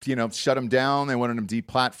 They, shut him down. They wanted him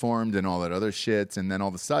deplatformed and all that other shit. And then all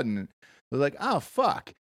of a sudden, they're like, oh,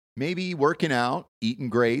 fuck. Maybe working out, eating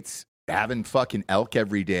greats, having fucking elk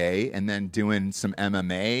every day, and then doing some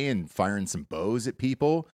MMA and firing some bows at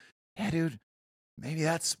people. Yeah, dude. Maybe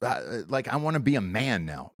that's I want to be a man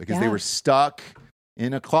now because they were stuck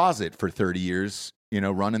in a closet for 30 years,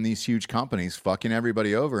 running these huge companies, fucking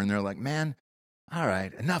everybody over. And they're like, man, all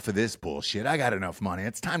right, enough of this bullshit. I got enough money.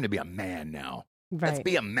 It's time to be a man now. Right. Let's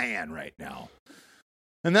be a man right now.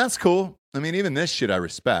 And that's cool. I mean, even this shit I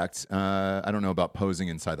respect. I don't know about posing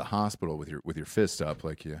inside the hospital with your fist up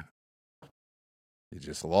like you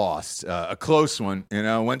just lost. A close one,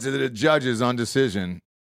 went to the judges on decision.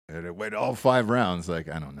 And it went all 5 rounds. Like,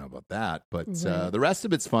 I don't know about that. But the rest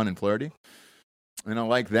of it's fun and flirty. And I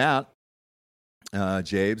like that,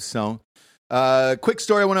 Jabes. So, quick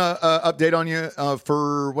story I want to update on you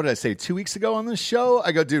for, what did I say, 2 weeks ago on this show?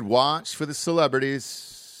 I go, dude, watch for the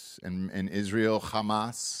celebrities in Israel,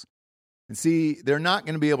 Hamas. And see, they're not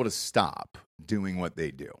going to be able to stop doing what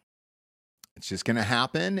they do. It's just going to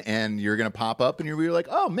happen, and you're going to pop up, and you're like,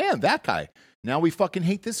 oh, man, that guy. Now we fucking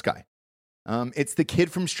hate this guy. It's the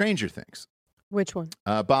kid from Stranger Things. Which one?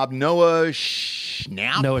 Bob Noah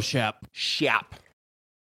Schnapp. Noah Schnapp.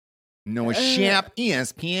 Noah Schnapp,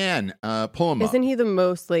 ESPN. Pull him up. Isn't he the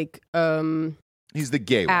most he's the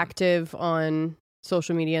gay active on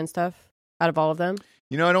social media and stuff out of all of them?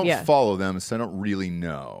 I don't follow them, so I don't really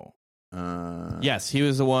know. Yes, he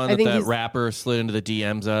was the one that rapper slid into the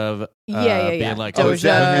DMs of. Being like,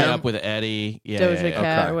 Doja. Up with Eddie. Doja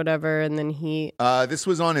Cat or whatever, and then he... this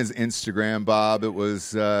was on his Instagram, Bob. It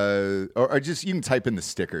was... or just, you can type in the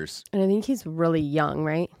stickers. And I think he's really young,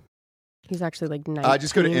 right? He's actually like 19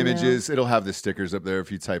 just go to images. now. It'll have the stickers up there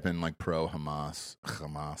if you type in like pro Hamas.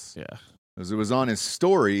 Yeah. It was on his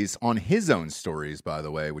stories, on his own stories, by the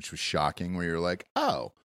way, which was shocking, where you're like,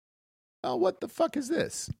 oh, what the fuck is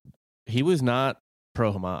this? He was not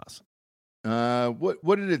pro Hamas.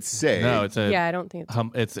 What did it say? No, it's I don't think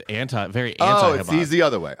it's very anti-Hamas. He's the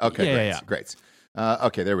other way. Okay, yeah, great.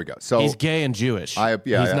 Okay, there we go. So he's gay and Jewish.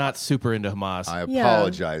 He's not super into Hamas. I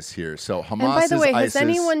apologize here. So Hamas. And by the way, has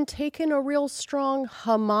anyone taken a real strong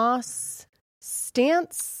Hamas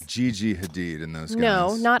stance? Gigi Hadid and those guys.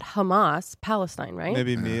 No, not Hamas. Palestine, right?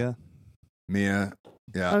 Maybe Mia.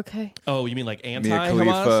 Yeah. Okay. Oh, you mean like Mia anti-Hamas?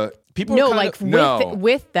 Khalifa. People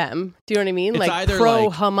with them. Do you know what I mean? It's like pro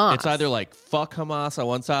Hamas. It's either like fuck Hamas on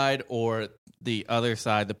one side, or the other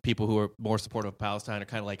side, the people who are more supportive of Palestine, are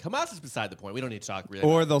kind of like, Hamas is beside the point. We don't need to talk really.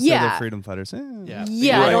 Or they'll say they're freedom fighters.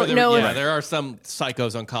 Yeah, I don't know. There are some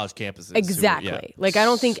psychos on college campuses. Exactly. Like, I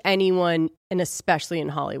don't think anyone, and especially in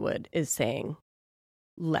Hollywood, is saying,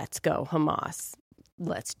 let's go Hamas.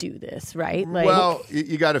 Let's do this, right? Like, well,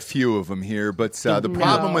 you got a few of them here, but the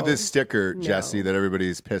problem with this sticker, Jesse, that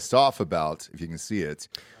everybody's pissed off about, if you can see it,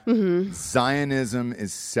 Zionism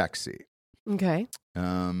is sexy. Okay.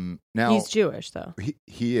 Now he's Jewish, though.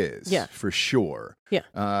 He is, for sure. Yeah.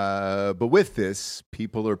 But with this,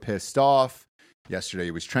 people are pissed off. Yesterday,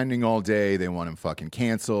 he was trending all day. They want him fucking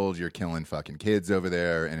canceled. You're killing fucking kids over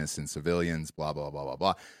there, innocent civilians, blah, blah, blah, blah,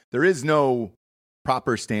 blah. There is no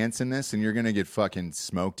proper stance in this, and you're going to get fucking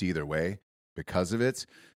smoked either way because of it.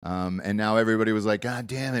 And now everybody was like, God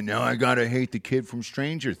damn it, now I got to hate the kid from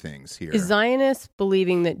Stranger Things here. Is Zionists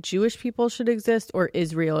believing that Jewish people should exist or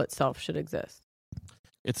Israel itself should exist?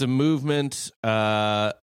 It's a movement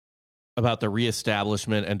about the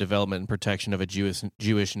reestablishment and development and protection of a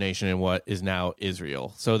Jewish nation in what is now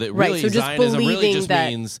Israel. So that really, Zionism really just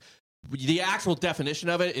means, the actual definition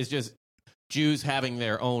of it is just Jews having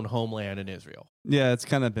their own homeland in Israel. Yeah, it's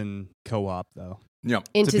kind of been co-op, though. Yeah,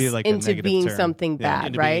 into being term. Something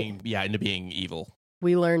bad, right? Into being evil.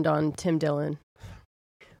 We learned on Tim Dillon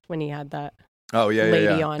when he had that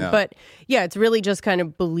lady on. But yeah, it's really just kind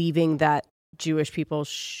of believing that Jewish people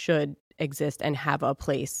should exist and have a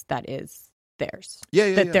place that is theirs.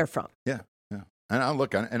 That they're from. Yeah.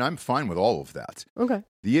 And I'm fine with all of that. Okay.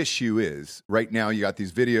 The issue is, right now you got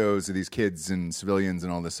these videos of these kids and civilians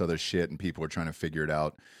and all this other shit, and people are trying to figure it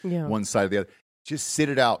out. Yeah. One side or the other. Just sit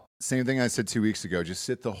it out. Same thing I said 2 weeks ago. Just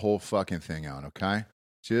sit the whole fucking thing out, okay?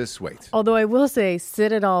 Just wait. Although I will say,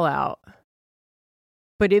 sit it all out.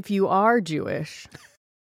 But if you are Jewish,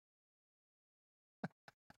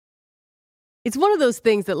 It's one of those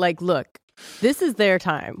things that, like, look, this is their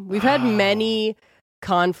time. We've had many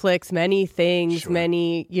conflicts, many things,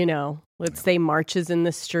 many, let's say marches in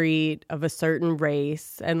the street of a certain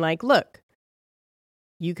race. And like, look,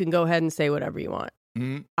 you can go ahead and say whatever you want.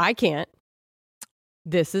 Mm-hmm. I can't.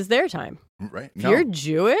 This is their time. Right. If you're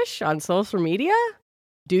Jewish on social media,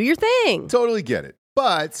 do your thing. Totally get it.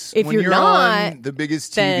 But if when you're not, on the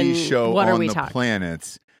biggest TV show on the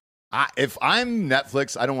planet, if I'm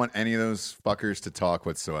Netflix, I don't want any of those fuckers to talk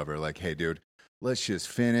whatsoever. Like, hey, dude, let's just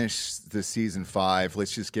finish the season 5.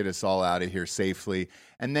 Let's just get us all out of here safely.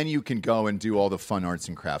 And then you can go and do all the fun arts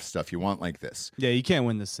and crafts stuff you want like this. Yeah, you can't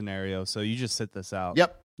win this scenario, so you just sit this out.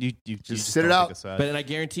 Yep. You just sit it out. But I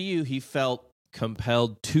guarantee you he felt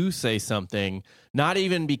compelled to say something, not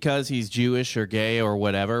even because he's Jewish or gay or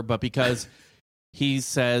whatever, but because he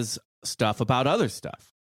says stuff about other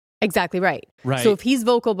stuff. Exactly right. So if he's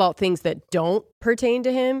vocal about things that don't pertain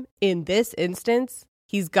to him, in this instance,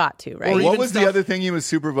 he's got to, right? Or what was the other thing he was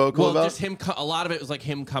super vocal about? Just him. A lot of it was like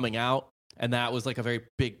him coming out, and that was like a very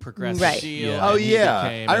big progressive deal. Yeah. Oh,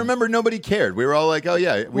 yeah. I remember nobody cared. We were all like, oh,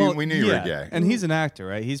 yeah, we knew you were gay. And he's an actor,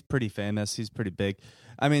 right? He's pretty famous. He's pretty big.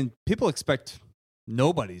 I mean, people expect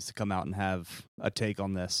nobodies to come out and have a take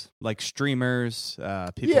on this. Like streamers,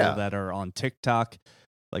 people that are on TikTok.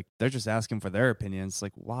 Like, they're just asking for their opinions.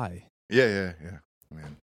 Like, why? Yeah.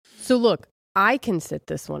 Man. So, look, I can sit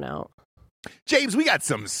this one out. James, we got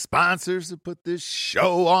some sponsors to put this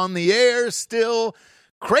show on the air. Still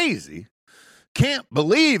crazy. Can't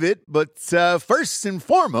believe it, but first and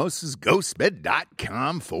foremost is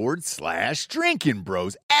ghostbed.com/drinking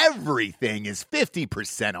bros. Everything is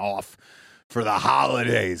 50% off for the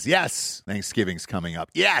holidays. Yes, Thanksgiving's coming up.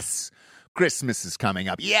 Yes, Christmas is coming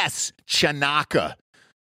up. Yes, Chanukah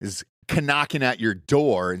is knocking at your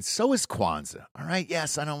door, and so is Kwanzaa. All right,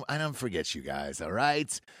 yes, I don't forget you guys. All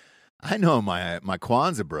right, I know my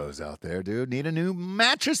Kwanzaa bros out there, dude, need a new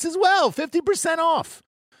mattress as well. 50% off.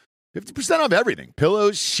 50% off everything.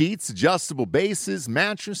 Pillows, sheets, adjustable bases,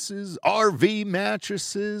 mattresses, RV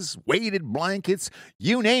mattresses, weighted blankets,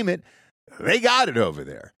 you name it. They got it over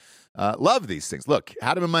there. Love these things. Look,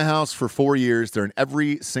 had them in my house for 4 years. They're in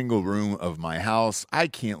every single room of my house. I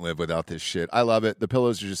can't live without this shit. I love it. The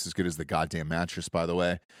pillows are just as good as the goddamn mattress, by the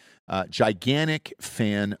way. Gigantic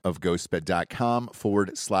fan of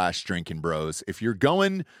ghostbed.com/drinking bros. If you're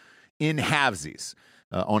going in halvesies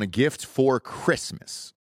on a gift for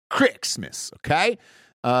Christmas, okay?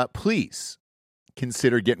 Please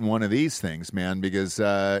consider getting one of these things, man, because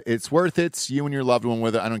it's worth it. It's you and your loved one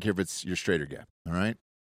with it. I don't care if it's you're straight or gay, all right?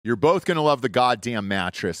 You're both going to love the goddamn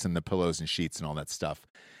mattress and the pillows and sheets and all that stuff.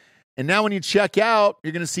 And now when you check out,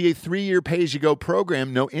 you're going to see a 3-year pay-as-you-go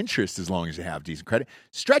program, no interest as long as you have decent credit.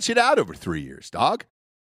 Stretch it out over 3 years, dog.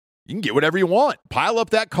 You can get whatever you want. Pile up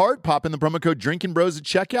that cart, pop in the promo code Drinking Bros at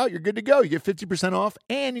checkout. You're good to go. You get 50% off,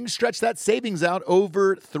 and you can stretch that savings out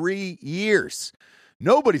over 3 years.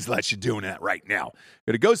 Nobody's let you doing that right now.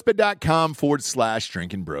 Go to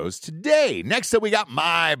ghostbed.com/drinking bros today. Next up, we got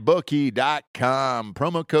mybookie.com.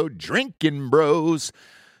 Promo code Drinking Bros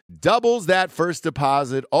doubles that first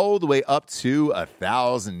deposit all the way up to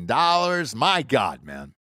 $1,000. My God,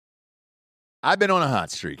 man. I've been on a hot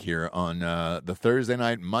streak here on the Thursday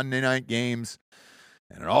night, Monday night games,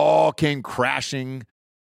 and it all came crashing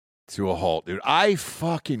to a halt, dude. I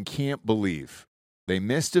fucking can't believe they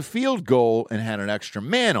missed a field goal and had an extra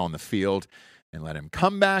man on the field and let him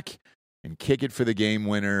come back and kick it for the game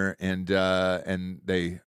winner, and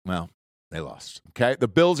they lost. Okay, the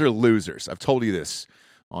Bills are losers. I've told you this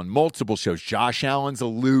on multiple shows. Josh Allen's a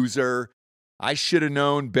loser. I should have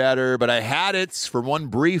known better, but I had it for one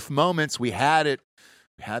brief moment. We had it.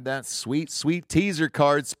 We had that sweet, sweet teaser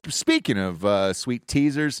cards. Speaking of sweet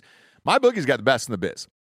teasers, MyBookie's got the best in the biz.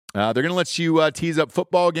 They're going to let you tease up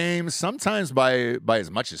football games, sometimes by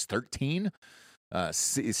as much as 13, 6,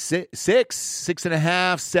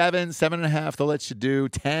 6.5, 7, 7.5. They'll let you do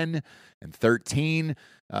 10 and 13.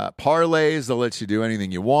 Parlays, they'll let you do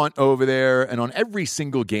anything you want over there. And on every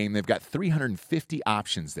single game, they've got 350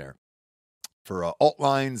 options there for alt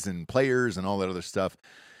lines and players and all that other stuff.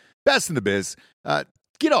 Best in the biz.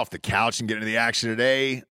 Get off the couch and get into the action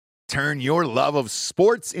today. Turn your love of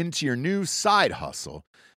sports into your new side hustle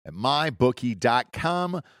at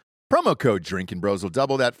mybookie.com. Promo code Drinking Bros will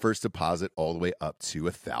double that first deposit all the way up to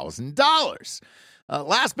 $1,000.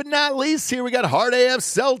 Last but not least, here we got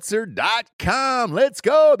hardafseltzer.com. Let's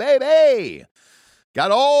go, baby.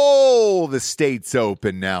 Got all the states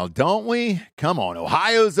open now, don't we? Come on,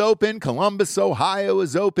 Ohio's open. Columbus, Ohio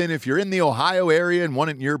is open. If you're in the Ohio area and want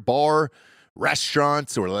it in your bar,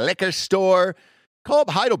 restaurants, or liquor store, call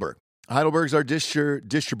up Heidelberg. Heidelberg's our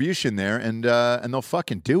distribution there, and they'll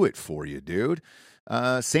fucking do it for you, dude.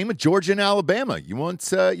 Same with Georgia and Alabama. You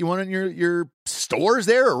want in your stores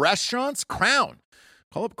there or restaurants? Crown.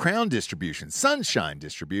 Call up Crown Distribution, Sunshine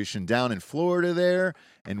Distribution down in Florida there,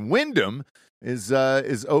 and Wyndham is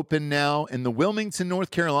open now in the Wilmington,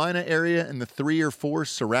 North Carolina area and the 3 or 4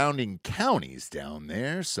 surrounding counties down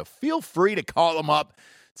there. So feel free to call them up.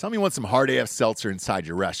 Tell me you want some hard AF seltzer inside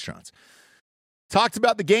your restaurants. Talked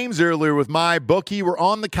about the games earlier with my bookie. We're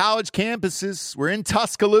on the college campuses. We're in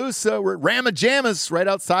Tuscaloosa. We're at Ramajamas right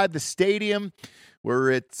outside the stadium.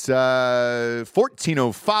 We're at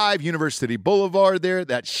 1405 University Boulevard there,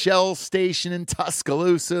 that Shell station in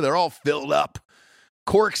Tuscaloosa. They're all filled up.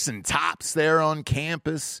 Corks and tops there on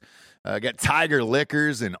campus. Got Tiger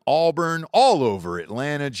Liquors in Auburn, all over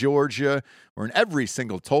Atlanta, Georgia. We're in every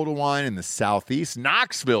single Total Wine in the Southeast.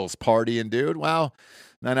 Knoxville's partying, dude. Well,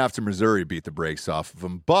 not after Missouri beat the brakes off of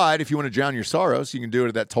them. But if you want to drown your sorrows, you can do it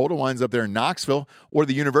at that Total Wine's up there in Knoxville, or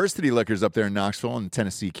the University Liquors up there in Knoxville on the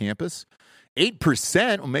Tennessee campus.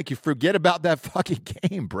 8% will make you forget about that fucking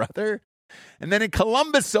game, brother. And then in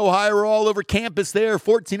Columbus, Ohio, we're all over campus there.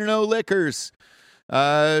 14-0 Liquors.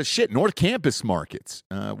 North Campus Markets.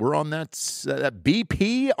 We're on that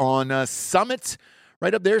BP on Summit,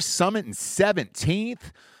 right up there, Summit and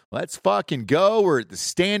 17th. Let's fucking go. We're at the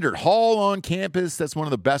Standard Hall on campus. That's one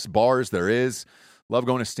of the best bars there is. Love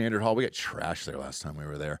going to Standard Hall. We got trashed there last time we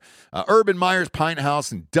were there. Urban Myers Pint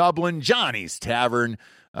House in Dublin. Johnny's Tavern.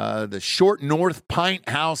 The Short North Pint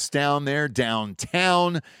House down there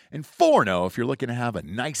downtown. And Forno if you're looking to have a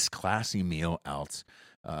nice, classy meal out.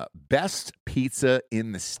 Best pizza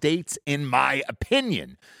in the States, in my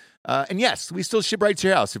opinion. And yes, we still ship right to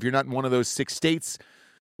your house. If you're not in one of those 6 states,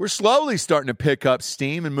 we're slowly starting to pick up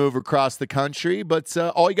steam and move across the country. But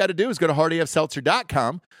all you got to do is go to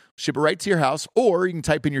hardafseltzer.com, ship it right to your house, or you can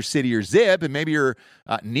type in your city or zip, and maybe you're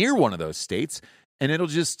near one of those states, and it'll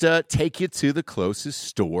just take you to the closest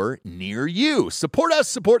store near you. Support us,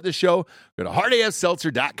 support the show. Go to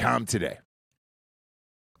hardafseltzer.com today.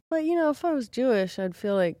 But, if I was Jewish, I'd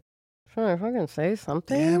feel like, sure, if I can say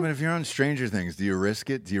something. Yeah, but if you're on Stranger Things, do you risk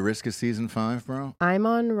it? Do you risk a season 5, bro? I'm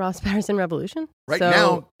on Ross Patterson Revolution. Right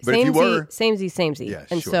now, but if you were. Samey. Yeah,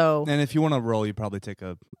 and sure. so. And if you want to roll, you probably take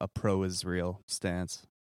a pro-Israel stance.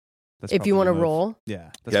 That's if you want to roll? Yeah.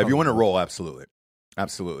 If you want to roll, absolutely.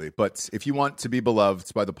 Absolutely. But if you want to be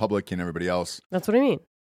beloved by the public and everybody else. That's what I mean.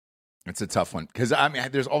 It's a tough one. Because,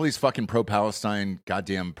 there's all these fucking pro-Palestine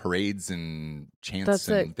goddamn parades and chants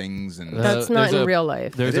things. And that's not in real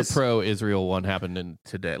life. There's a pro-Israel one happening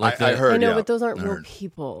today. I heard, I know, but those aren't real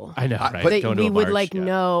people. I know, right? But we would,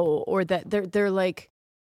 know, or that they're like,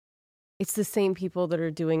 it's the same people that are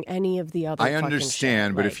doing any of the other I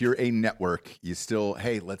understand, shit. but if you're a network, you still,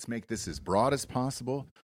 hey, let's make this as broad as possible.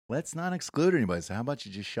 Let's not exclude anybody. So how about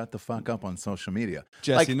you just shut the fuck up on social media?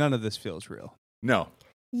 Jesse, none of this feels real. No.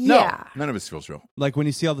 Yeah. No, none of this feels real. Like when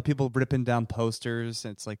you see all the people ripping down posters,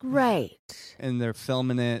 and it's like, right. And they're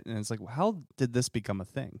filming it, and it's like, how did this become a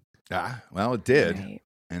thing? Well, it did. Right.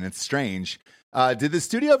 And it's strange. Did the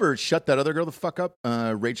studio ever shut that other girl the fuck up,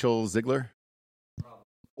 Rachel Ziegler?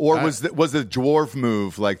 Or was the dwarf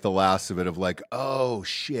move like the last of it of like, oh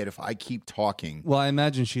shit, if I keep talking? Well, I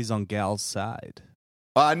imagine she's on Gal's side.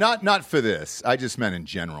 Not for this. I just meant in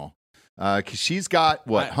general. Because she's got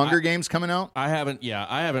Hunger Games coming out. I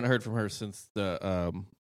haven't heard from her since the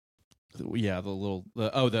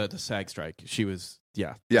SAG strike. She was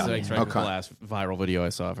SAG strike was the last viral video I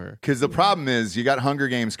saw of her. Because the problem is you got Hunger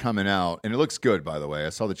Games coming out, and it looks good, by the way. I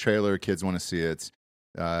saw the trailer. Kids want to see it.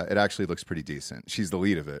 It actually looks pretty decent. She's the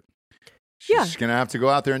lead of it. She's gonna have to go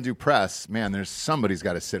out there and do press. Man, somebody's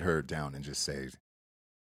got to sit her down and just say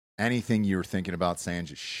anything you were thinking about saying.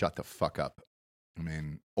 Just shut the fuck up. I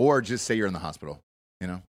mean, or just say you're in the hospital,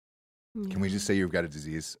 Yeah. Can we just say you've got a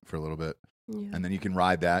disease for a little bit? Yeah. And then you can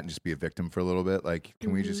ride that and just be a victim for a little bit? Like,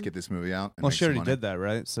 can we just get this movie out? Well, she already did that,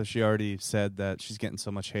 right? So she already said that she's getting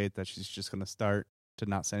so much hate that she's just going to start to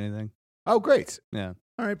not say anything. Oh, great. Yeah.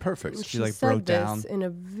 All right, perfect. She broke down in a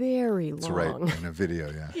very long. That's right, in a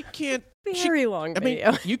video, yeah. You can't. Very long video.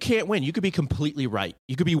 I mean, you can't win. You could be completely right.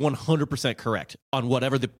 You could be 100% correct on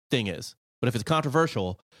whatever the thing is. But if it's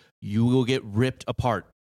controversial, you will get ripped apart.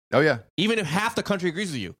 Oh, yeah. Even if half the country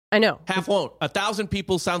agrees with you. I know. Half won't. 1,000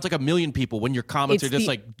 people sounds like 1,000,000 people when your comments are just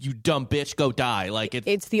like, you dumb bitch, go die. Like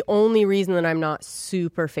it's the only reason that I'm not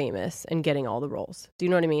super famous and getting all the roles. Do you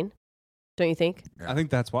know what I mean? Don't you think? Yeah. I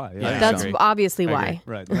think that's why. Yeah. That's obviously why.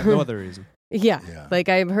 Right. No other reason. Yeah. Like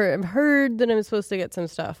I've heard that I'm supposed to get some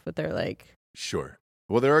stuff, but they're like. Sure.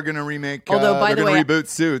 Well, they are going to remake. Although, by the way, reboot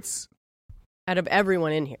Suits. Out of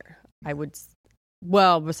everyone in here, I would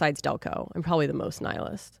well, besides Delco, I'm probably the most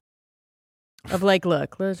nihilist. Of like,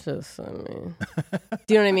 look, let's just, do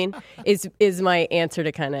you know what I mean? Is my answer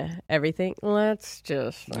to kind of everything. Let's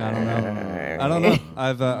just. I don't know.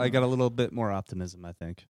 I got a little bit more optimism, I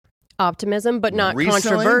think. Optimism, but not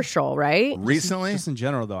controversial, right? Recently? Just in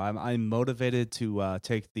general, though, I'm motivated to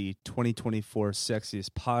take the 2024 Sexiest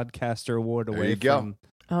Podcaster Award away from.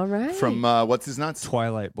 All right. From, what's his nuts?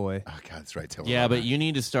 Twilight Boy. Oh, God, that's right. Yeah, but you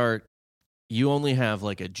need to start. You only have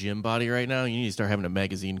like a gym body right now. You need to start having a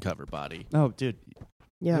magazine cover body. Oh, dude.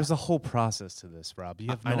 Yeah. There's a whole process to this, Rob. You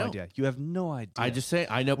have no idea. You have no idea. I just say,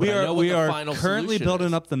 I know, but we I know what we the are final currently building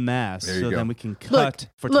is. up the mass so go. then we can cut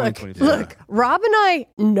for 2024. Look, Rob and I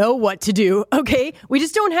know what to do, okay? We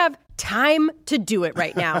just don't have time to do it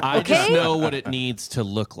right now, okay? I just know what it needs to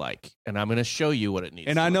look like, and I'm going to show you what it needs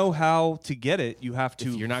and to I look know like. how to get it. You have to.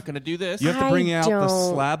 If you're not going to do this, You have to bring out the don't.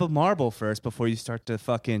 slab of marble first before you start to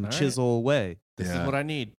fucking chisel away. This is what I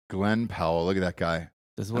need. Glenn Powell, look at that guy.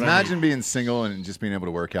 This is what I Imagine need. being single and just being able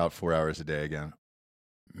to work out 4 hours a day again.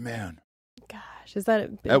 Man. Gosh, is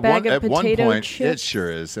that a bag of at one potato point, chips? it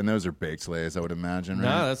sure is. And those are baked lays, I would imagine, right?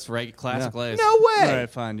 No, that's classic Lays. No way. All right,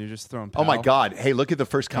 fine. You're just throwing. Oh, my Pal. God. Hey, look at the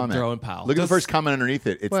first I'm comment. throwing Powell. Look at the first comment underneath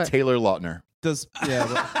it. It's What? Taylor Lautner. Does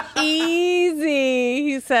Easy,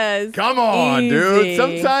 he says. Come on, dude. Easy.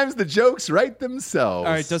 Sometimes the jokes write themselves.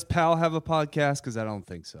 all right? Does Pal have a podcast? Because I don't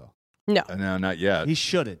think so. No. No, not yet. He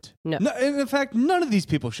shouldn't. No. And in fact, none of these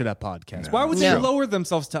people should have podcasts. No. Why would No. they lower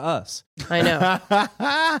themselves to us? I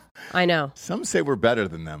know. I know. Some say we're better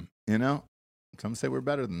than them, you know? Some say we're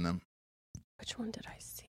better than them. Which one did I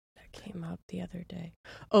see that came up the other day?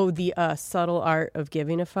 Oh, the subtle art of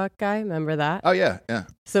giving a fuck guy. Remember that? Oh, yeah, yeah.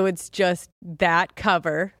 So it's just that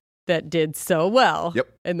cover that did so well. Yep.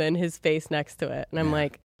 And then his face next to it. And I'm Yeah.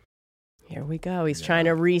 like, here we go. He's trying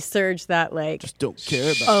to resurge that, like, Just don't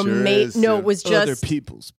care about Sure is, no, it dude. was other just,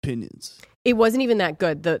 people's opinions. it wasn't even that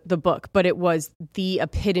good, the book, but it was the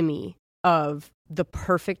epitome of the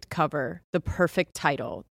perfect cover, the perfect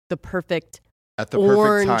title, the perfect At the perfect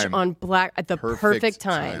orange time. on black at the perfect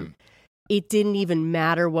time. It didn't even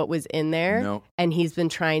matter what was in there. No. And he's been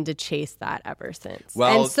trying to chase that ever since.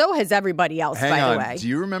 Well, and so has everybody else, Hang by on. the way. Do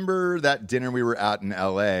you remember that dinner we were at in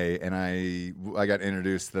L.A. and I got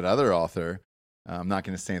introduced to that other author? I'm not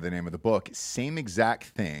going to say the name of the book. Same exact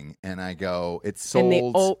thing. And I go, it's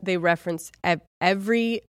sold. And they reference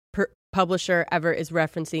every publisher ever is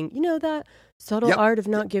referencing, that subtle art of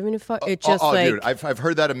not giving a fuck. It's just dude, I've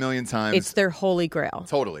heard that a million times. It's their holy grail.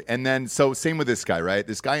 Totally. And then, so same with this guy, right?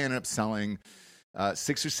 This guy ended up selling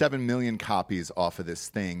 6 or 7 million copies off of this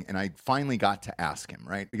thing. And I finally got to ask him,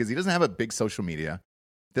 right? Because he doesn't have a big social media,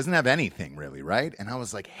 doesn't have anything really, right? And I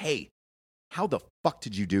was like, hey, how the fuck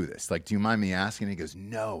did you do this? Like, do you mind me asking? And he goes,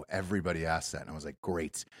 no, everybody asks that. And I was like,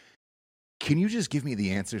 great. Can you just give me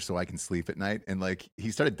the answer so I can sleep at night? And like,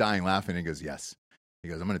 he started dying laughing. And he goes, yes. He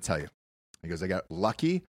goes, I'm going to tell you. He goes, I got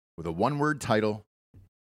lucky with a 1-word title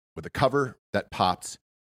with a cover that popped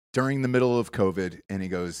during the middle of COVID. And he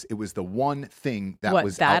goes, it was the one thing that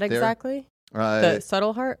was out there. Exactly? The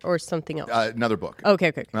subtle heart or something else? Another book.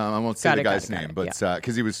 Okay. I won't say the guy's name, but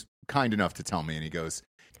because he was kind enough to tell me. And he goes,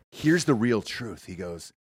 here's the real truth. He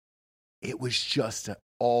goes, it was just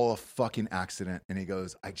all a fucking accident. And he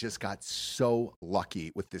goes, I just got so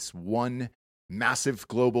lucky with this one massive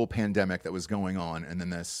global pandemic that was going on. And then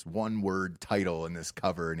this 1-word title and this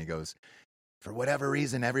cover. And he goes, for whatever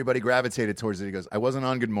reason, everybody gravitated towards it. He goes, I wasn't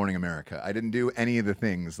on Good Morning America. I didn't do any of the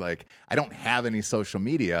things. Like, I don't have any social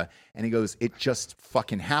media. And he goes, it just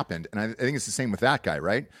fucking happened. And I think it's the same with that guy,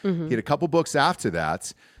 right? Mm-hmm. He had a couple books after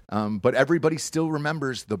that. But everybody still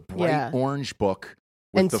remembers the bright orange book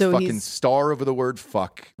with the fucking star over the word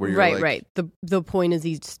fuck. Where you're right. The point is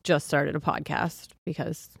he's just started a podcast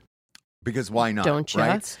because why not? Don't you?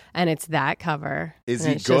 Right? And it's that cover. Is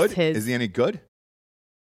he good? Is he any good?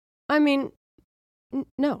 I mean,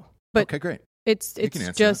 no. But okay, great. It's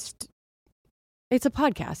just it's a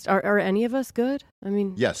podcast. Are any of us good? I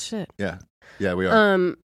mean, yes. Shit. Yeah, we are.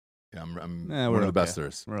 Yeah, I'm one of the best there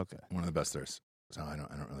is. We're okay. One of the best there is. So I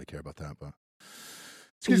don't really care about that, but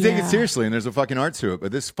just take it seriously, and there's a fucking art to it.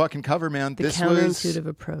 But this fucking cover, man, the this counterintuitive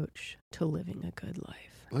approach to living a good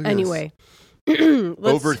life. Anyway,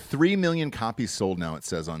 over 3 million copies sold now. It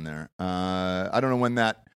says on there. I don't know when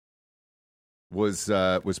that was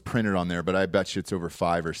printed on there, but I bet you it's over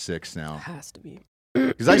 5 or 6 now. It has to be.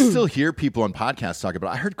 Because I still hear people on podcasts talking about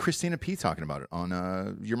it. I heard Christina P. talking about it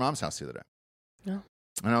on Your Mom's House the other day. Yeah.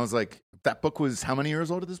 And I was like, that book was how many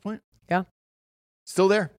years old at this point? Yeah. Still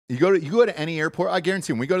there. You go to any airport, I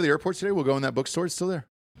guarantee when we go to the airport today, we'll go in that bookstore, it's still there.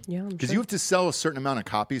 Yeah. Because you have to sell a certain amount of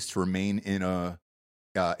copies to remain in a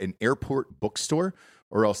an airport bookstore,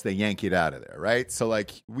 or else they yank it out of there, right? So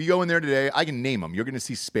like we go in there today, I can name them. You're going to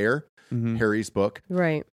see Spare, Harry's book.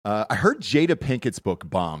 Right. I heard Jada Pinkett's book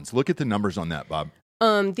bombs. Look at the numbers on that, Bob.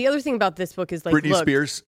 The other thing about this book is like, Britney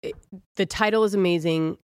Spears. The title is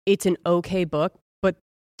amazing. It's an okay book, but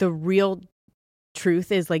the real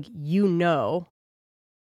truth is like,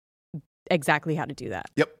 exactly how to do that.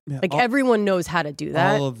 Yep. Yeah, like everyone knows how to do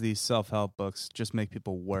that. All of these self-help books just make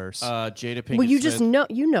people worse. Jada Pinkett Well, you Smith. just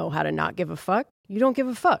know how to not give a fuck. You don't give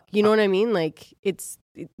a fuck. You know what I mean? Like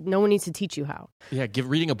no one needs to teach you how. Yeah,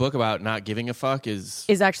 reading a book about not giving a fuck is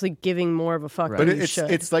actually giving more of a fuck. But than you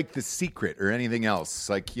should. it's like The Secret or anything else.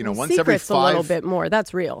 Like, you know, once Secret's every 5 a little bit more.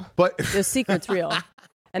 That's real. But The Secret's real.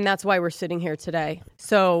 And that's why we're sitting here today.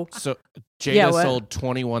 So Jada sold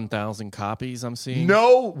 21,000 copies, I'm seeing.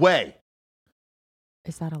 No way.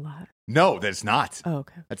 Is that a lot? No, that's not. Oh,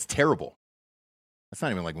 okay. That's terrible. That's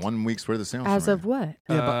not even like 1 week's worth of sales. As of what?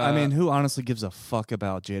 Yeah, but I mean, who honestly gives a fuck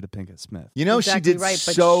about Jada Pinkett Smith? You know, Exactly she did right,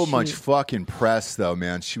 but so much fucking press, though,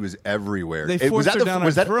 man. She was everywhere. They forced her down our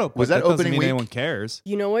throat. Was that doesn't opening mean week? anyone cares.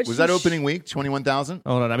 You know what? Was that opening week? 21,000.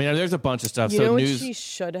 Hold on. I mean, there's a bunch of stuff. You so know what? news. She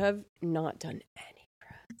should have not done any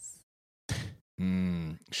press,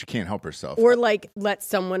 She can't help herself. or like let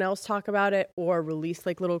someone else talk about it, or release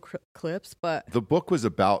like little clips. But The book was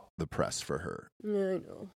about the press for her. yeah, I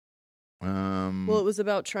know. Well, it was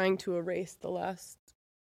about trying to erase the last.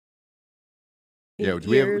 Yeah. 8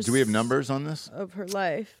 Do we have numbers on this? of her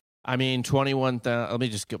life? I mean, 21,000. Let me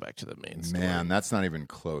just go back to the main story. Man, that's not even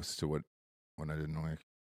close to what I didn't like.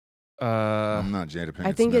 Uh, I'm not Jada Pinkett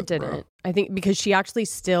I think Smith, it didn't. bro. I think because she actually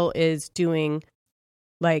still is doing,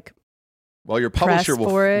 like, Well, your press publisher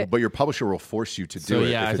for it. but your publisher will force you to do So, it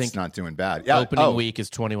yeah, I if it's think not doing bad. Yeah. opening week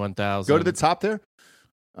is 21,000. Go to the top there.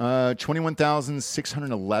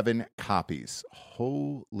 21,611 copies.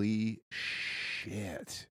 Holy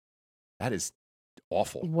shit. That is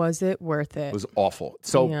awful. was it worth it? It was awful.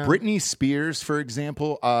 So Yeah. Britney Spears, for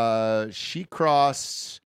example, she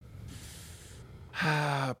crossed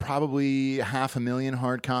probably 500,000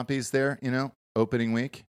 hard copies there, opening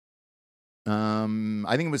week. I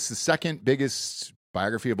think it was the second biggest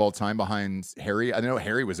biography of all time behind Harry. I know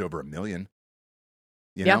Harry was over 1 million.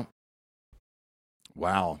 You know?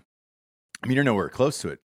 Wow. I mean, you're nowhere close to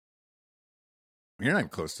it. You're not even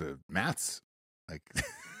close to Matt's. Like,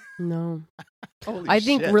 No. holy I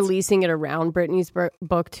think shit. releasing it around Britney's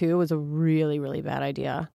book too was a really, really bad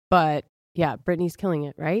idea. But yeah, Britney's killing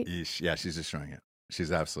it, right? Yeesh. Yeah, she's destroying it. She's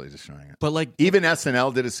absolutely destroying it. But like, Even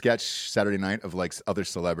SNL did a sketch Saturday night of like other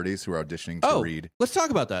celebrities who are auditioning to read let's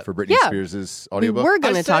talk about that. for Britney Yeah. Spears' We audiobook. were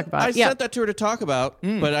going to talk about I it. Yeah. sent that to her to talk about,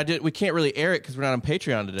 but we can't really air it because we're not on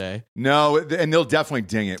Patreon today. No, and they'll definitely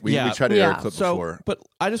ding it. We tried to air a clip before. But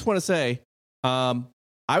I just want to say,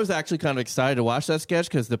 I was actually kind of excited to watch that sketch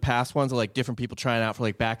because the past ones are like different people trying out for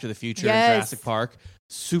like Back to the Future and Yes. Jurassic Park.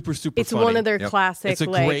 Super It's funny. one of their Yep. classic. It's a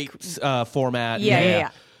like, great format.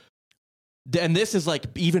 Yeah. And this is like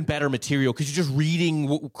even better material because you're just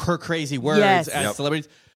reading her crazy words Yes. as Yep. celebrities.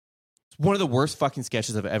 It's one of the worst fucking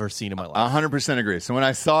sketches I've ever seen in my life. 100% agree. So when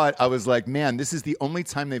I saw it, I was like, man, this is the only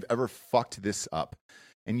time they've ever fucked this up.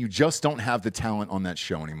 And you just don't have the talent on that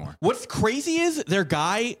show anymore. What's crazy is their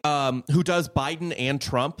guy who does Biden and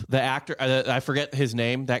Trump, the actor, I forget his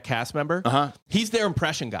name, that cast member. Uh-huh. He's their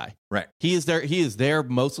impression guy. Right. He is there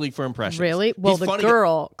mostly for impressions. Really? Well, He's the funny.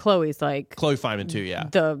 girl, Chloe's like Chloe Feynman too, yeah.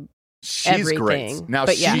 She's everything. great. Now,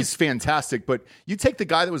 But yeah. she's fantastic. But you take the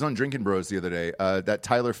guy that was on Drinking Bros the other day, that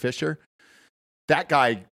Tyler Fisher. That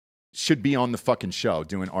guy should be on the fucking show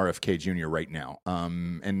doing RFK Jr. right now.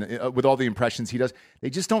 And with all the impressions he does, they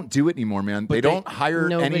just don't do it anymore, man. But they don't hire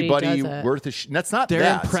Nobody anybody does it. worth a That's not Their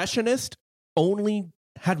that. impressionist only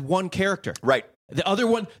had one character. Right. The other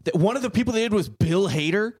one of the people they did was Bill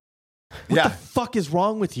Hader. What Yeah. the fuck is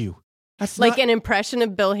wrong with you? That's like not, an impression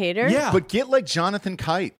of Bill Hader. yeah. But get like Jonathan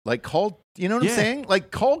Kite. Like call, you know what I'm Yeah. saying?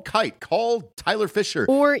 Like call Kite. Call Tyler Fisher.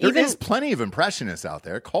 Or there even- is plenty of impressionists out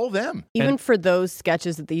there. Call them. Even for those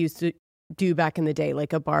sketches that they used to do back in the day,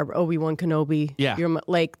 like a Barb, Obi-Wan Kenobi. Yeah.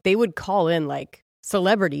 Like they would call in like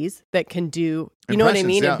celebrities that can do, you know what I Impressions,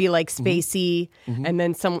 mean? yeah. It'd be like Spacey and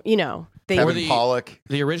then some, they Kevin the- Pollak.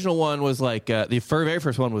 The original one was like the very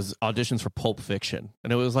first one was auditions for Pulp Fiction,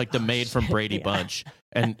 and it was like the Maid from Brady yeah. Bunch,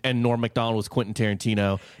 and Norm Macdonald was Quentin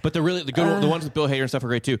Tarantino. But the good the ones with Bill Hader and stuff are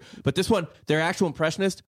great too. But this one, their actual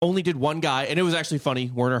impressionist only did one guy, and it was actually funny.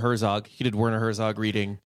 Werner Herzog. He did Werner Herzog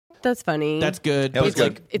reading. That's funny. That's good. That but was it's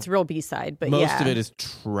good. like It's real B-side, but most yeah. of it is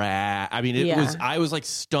trash. I mean, Yeah. I was like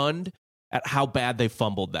stunned at how bad they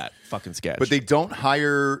fumbled that fucking sketch. But they don't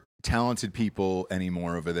hire talented people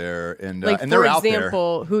anymore over there. And, Like, and for they're out there.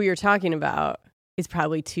 example, who you're talking about is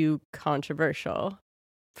probably too controversial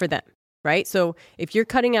for them, right? So if you're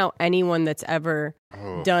cutting out anyone that's ever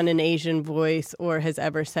done an Asian voice or has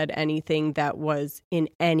ever said anything that was in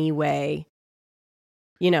any way,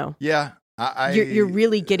 Yeah. You're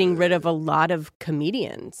really getting rid of a lot of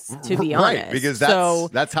comedians, to be honest. Right, because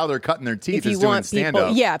that's how they're cutting their teeth, is doing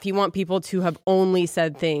stand-up. Yeah, if you want people to have only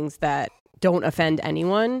said things that don't offend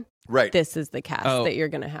anyone, right, this is the cast that you're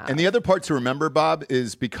going to have. And the other part to remember, Bob,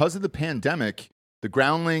 is because of the pandemic, the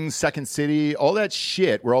Groundlings, Second City, all that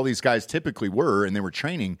shit where all these guys typically were and they were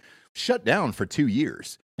training, shut down for 2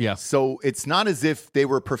 years. Yeah. So it's not as if they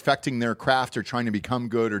were perfecting their craft or trying to become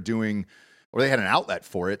good or they had an outlet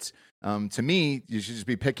for it. To me, you should just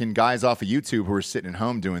be picking guys off of YouTube who are sitting at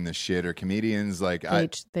home doing this shit, or comedians. Like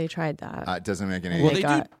they tried that. It doesn't make any. Well,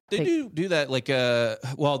 they do that. Like,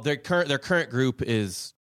 their current group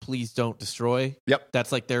is Please Don't Destroy. Yep,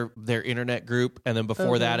 that's like their internet group. And then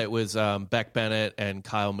before that, it was Beck Bennett and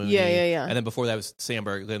Kyle Mooney. Yeah. And then before that was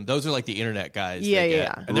Sandberg. Then those are like the internet guys.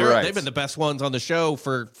 Yeah. And they've been the best ones on the show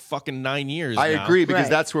for fucking 9 years. I agree, because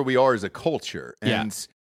that's where we are as a culture. And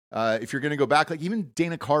if you're going to go back, like even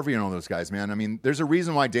Dana Carvey and all those guys, man. I mean, there's a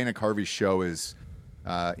reason why Dana Carvey's show is,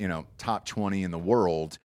 top 20 in the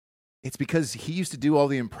world. It's because he used to do all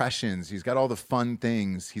the impressions. He's got all the fun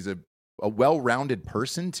things. He's a well-rounded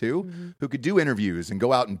person too, who could do interviews and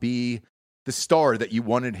go out and be the star that you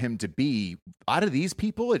wanted him to be. Out of these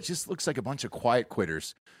people, it just looks like a bunch of quiet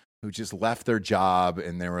quitters who just left their job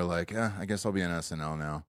and they were like, I guess I'll be on SNL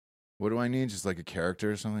now. What do I need? Just like a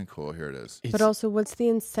character or something? Cool, here it is. But also, what's the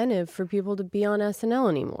incentive for people to be on SNL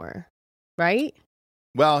anymore? Right?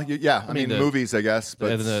 Well, yeah. I mean, movies, I guess,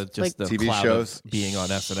 but the TV shows being on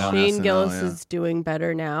SNL. Shane Gillis is doing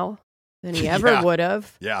better now than he ever would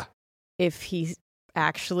have. Yeah. If he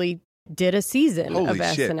actually did a season of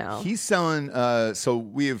SNL. He's selling, so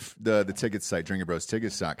we have the ticket site,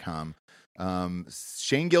 drinkingbrostickets.com.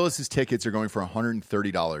 Shane Gillis's tickets are going for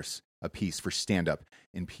 $130 a piece for stand-up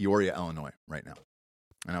in Peoria, Illinois right now.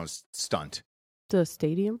 And I was stunned. The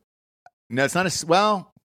stadium? No, it's not it's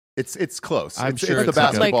close. I'm it's, sure it's the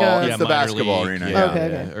basketball. It's the basketball arena.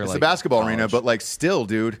 Okay. It's the basketball arena, but like still,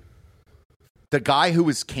 dude, the guy who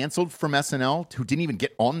was canceled from SNL, who didn't even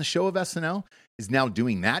get on the show of SNL, is now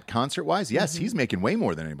doing that concert-wise. Yes, he's making way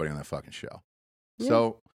more than anybody on that fucking show. Yeah.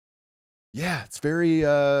 So, yeah, it's very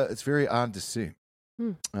odd to see.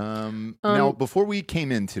 Now, before we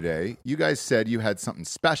came in today, you guys said you had something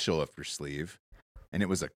special up your sleeve, and it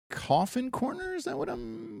was a coffin corner. Is that what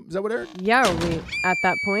Eric? Yeah, are we at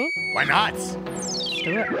that point? Why not?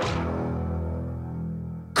 Do it.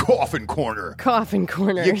 Coffin corner. Coffin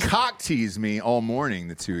corner. You cock teased me all morning,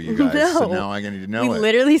 the two of you guys. No. So now I need to know we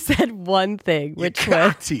literally said one thing, which was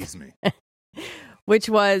cock teased me. Which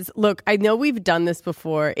was, look, I know we've done this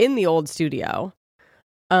before in the old studio,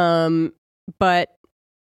 but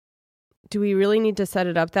do we really need to set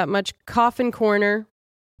it up that much? Coffin corner.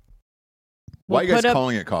 Why are you guys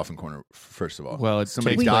calling it coffin corner, first of all? Well, it's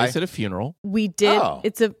somebody dies at a funeral. We did. Oh.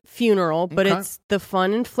 It's a funeral, but it's the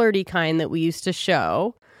fun and flirty kind that we used to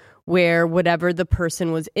show, where whatever the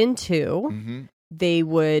person was into, they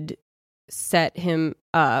would set him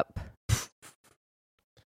up.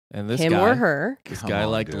 And this him guy, or her. This guy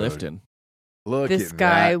liked lifting. Look this at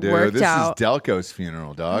guy that, dude. worked this out. This is Delco's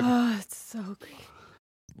funeral, dog. Oh, it's so great.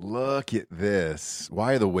 Look at this.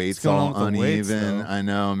 Why are the weights all uneven? Weights, I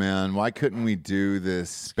know, man. Why couldn't we do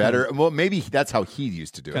this better? Well, maybe that's how he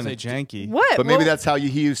used to do it. Kind of janky. What? But maybe that's how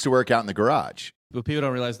he used to work out in the garage. But people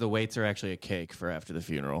don't realize the weights are actually a cake for after the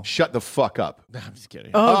funeral. Shut the fuck up. I'm just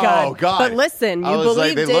kidding. Oh, God. But listen, you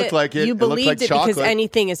believed they looked like it. You believed it because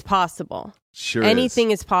anything is possible. Sure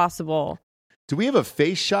Anything is possible. Do we have a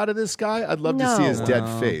face shot of this guy? I'd love to see his dead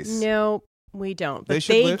face. No, we don't. But he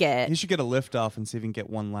should get a lift off and see if he can get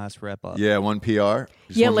one last rep up. Yeah, one PR.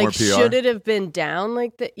 Yeah, one like more PR. Should it have been down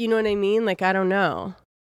like that? You know what I mean? Like, I don't know.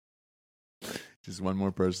 Just one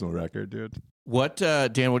more personal record, dude. What,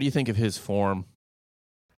 Dan, what do you think of his form?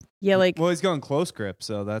 Yeah, like... Well, he's going close grip,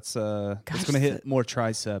 so that's it's going to hit more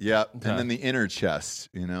tricep. Yeah, and then the inner chest,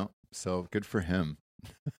 so good for him.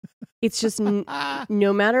 It's just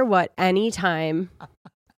no matter what, anytime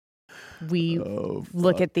we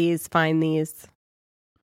look at these, find these,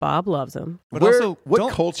 Bob loves them. But also,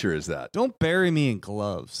 what culture is that? Don't bury me in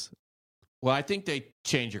gloves. Well, I think they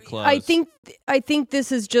change your clothes. I think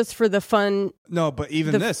this is just for the fun. No, but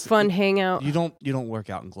even this fun hangout. You don't work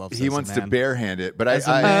out in gloves. He wants to barehand it, but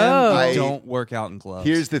I don't work out in gloves.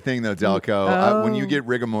 Here's the thing, though, Delco. When you get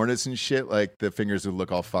rigor mortis and shit, like the fingers would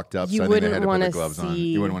look all fucked up. You so I think they had wouldn't to put want the to gloves on.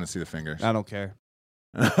 see- You wouldn't want to see the fingers. I don't care.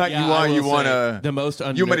 You want to the most you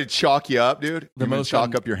want me to chalk you up, dude? The most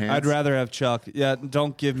chalk up your hands. I'd rather have chalk. Yeah,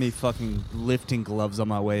 don't give me fucking lifting gloves on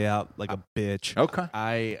my way out like a bitch.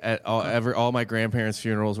 Okay. At all my grandparents'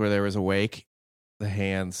 funerals where there was a wake, the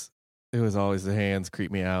hands. It was always the hands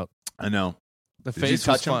creep me out. I know. The face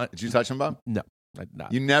was fun. Did you touch him, Bob? No, I did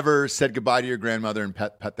not. You never said goodbye to your grandmother and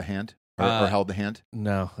pet the hand or held the hand?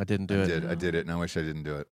 No, I didn't do it. I did it, and I wish I didn't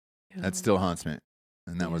do it. That still haunts me.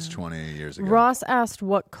 And that was 20 years ago. Ross asked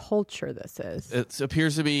what culture this is. It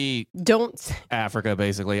appears to be Don't Africa,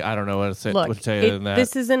 basically. I don't know what to look. what to tell you than that.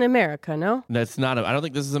 This is in America, no? That's not. I don't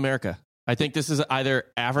think this is America. I think this is either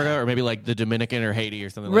Africa or maybe like the Dominican or Haiti or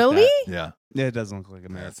something Really? like that. Yeah. It doesn't look like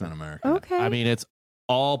America. It's not America. Okay. I mean, it's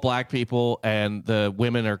all black people, and the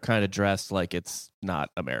women are kind of dressed like it's not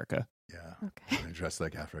America. Yeah. Okay. They're dressed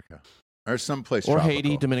like Africa. Or someplace Or tropical.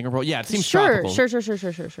 Haiti, Dominican Republic. Yeah, it seems Sure. tropical.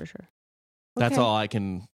 That's Okay. all I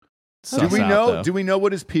can Do we suss know? out, though. Do we know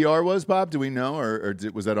what his PR was, Bob? Do we know, or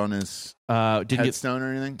was that on his Didn't headstone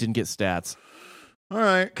or anything? get stats. All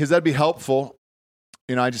right, because that'd be helpful.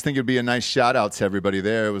 I just think it'd be a nice shout out to everybody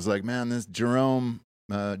there. It was like, man, this Jerome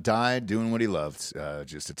died doing what he loved,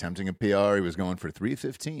 just attempting a PR. He was going for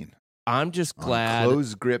 315. I'm just on glad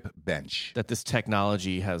closed grip bench. that this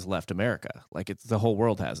technology has left America. Like it's the whole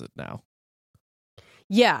world has it now.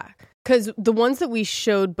 Yeah, because the ones that we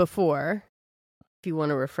showed before, if you want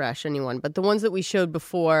to refresh anyone, but the ones that we showed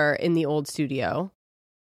before in the old studio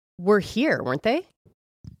were here, weren't they?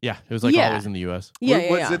 Yeah, it was like Yeah. always in the U.S.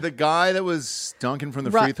 Yeah, Was it the guy that was dunking from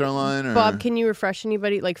the free throw line? Or? Bob, can you refresh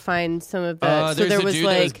anybody? Like find some of the. So There's there a was dude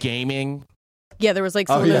like that was gaming. Yeah, there was like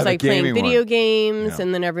someone that was the like playing gaming video one. games, Yeah.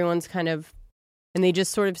 and then everyone's kind of, and they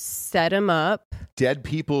just sort of set him up. Dead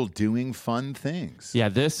people doing fun things. Yeah,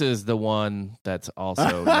 this is the one that's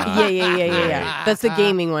also not Yeah. That's the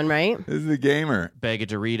gaming one, right? This is the gamer. bag of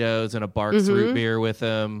Doritos and a Barks root beer with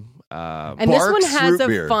him. And this one Barks has root a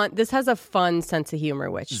beer. fun. This has a fun sense of humor,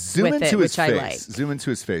 which Zoom with into it, his which face. I like. Zoom into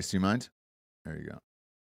his face. Do you mind? There you go.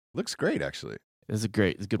 Looks great, actually. This is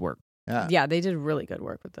great. It's good work. Yeah. Yeah, they did really good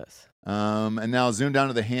work with this. And now zoom down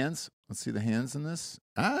to the hands. Let's see the hands in this.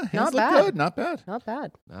 Hands Not look bad. good. Not bad. Not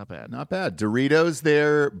bad. Not bad. Not bad. Doritos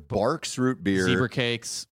there. Barks root beer. Zebra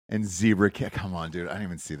cakes. And zebra cake. Come on, dude. I didn't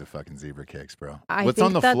even see the fucking zebra cakes, bro. I What's think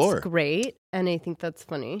on the that's floor? great, and I think that's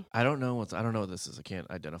funny. I don't know what this is. I can't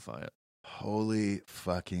identify it. Holy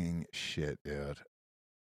fucking shit, dude.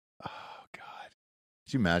 Oh, God.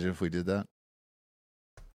 Could you imagine if we did that?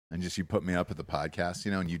 And just you put me up at the podcast,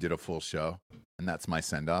 and you did a full show, and that's my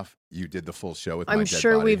send-off. You did the full show with my I'm dead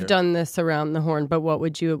sure body we've here. done this around the horn, but what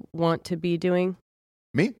would you want to be doing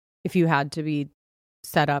Me? if you had to be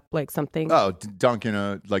set up like something? Oh, dunking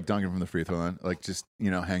from the free throw line. Like just,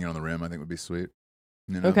 hanging on the rim, I think would be sweet.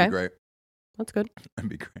 It'd Okay. be great. That's good. That'd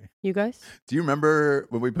be great. You guys? Do you remember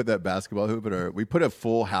when we put that basketball hoop we put a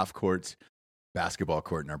full half-court basketball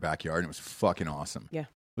court in our backyard, and it was fucking awesome. Yeah.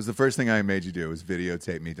 It was the first thing I made you do was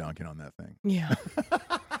videotape me dunking on that thing. Yeah.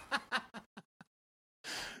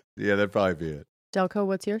 Yeah, that'd probably be it. Delco,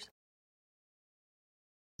 what's yours?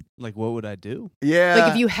 Like, what would I do? Yeah.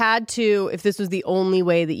 Like if you had to, if this was the only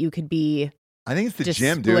way that you could be. I think it's the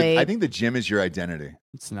gym, dude. displayed- I think the gym is your identity.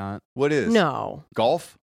 It's not. What is? No.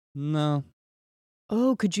 Golf? No.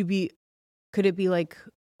 Oh, could it be like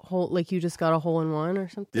like you just got a hole in one or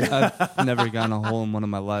something? Yeah. I've never gotten a hole in one of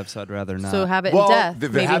my life, so I'd rather not. So have it Well, in death. the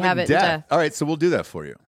Maybe have it in death. All right, so we'll do that for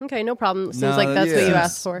you. Okay, no problem. Seems No, like that's what you yeah.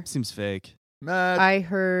 asked for. Seems fake. I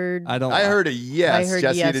heard. I don't. I heard a yes. I heard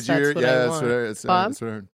Jesse, yes, did you? that's what I Yeah, want. that's Bob? what I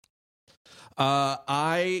heard.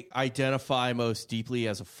 I identify most deeply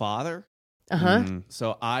as a father. Uh-huh.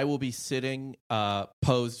 So I will be sitting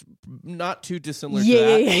posed not too dissimilar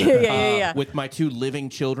Yeah, to that. yeah. With my two living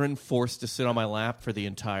children forced to sit on my lap for the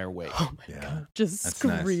entire wake. Oh my Yeah. god! Just That's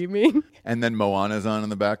nice. screaming. And then Moana's on in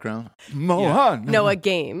the background. Moana. No, a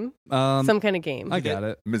game. Some kind of game. I got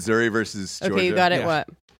it. Missouri versus Georgia. Okay, you got it. Yeah. What?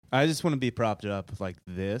 I just want to be propped up like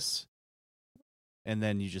this, and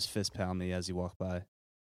then you just fist pound me as you walk by.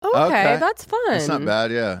 Okay, that's fun. That's not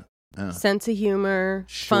bad, yeah. Sense of humor,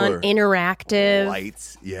 Sure. fun, interactive.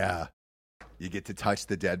 Lights, yeah. You get to touch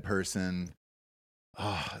the dead person.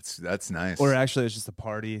 Oh, that's nice. Or actually, it's just a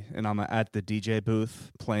party, and I'm at the DJ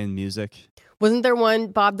booth playing music. Wasn't there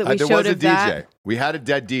one, Bob, that we there showed was a of DJ. that? We had a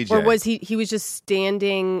dead DJ. Or was he was just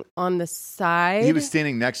standing on the side? He was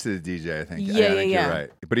standing next to the DJ, I think. Yeah, I think yeah. You're right.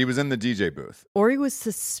 But he was in the DJ booth. Or he was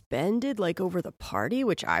suspended like over the party,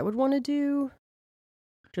 which I would want to do.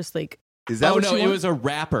 Just like Is that what you it want? was a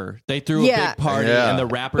rapper. They threw a Yeah. big party, Yeah. and the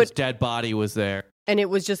rapper's But- dead body was there. and it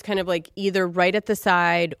was just kind of like either right at the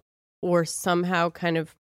side or somehow kind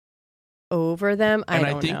of over them.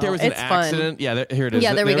 I think there was an accident. Fun. Yeah, here it is.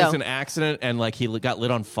 Yeah, there we go. There was an accident, and like he got lit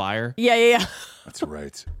on fire. Yeah. That's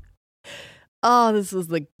right. Oh, this was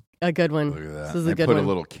a good one. Look at that. This is a good one. They put a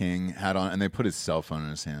little king hat on, and they put his cell phone in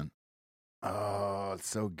his hand. Oh, it's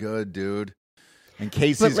so good, dude. And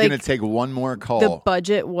Casey's going to take one more call. The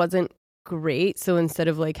budget wasn't great, so instead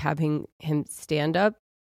of like having him stand up,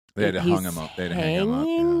 they had to hang him up. They had to hang him up,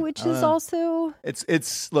 yeah. Which is also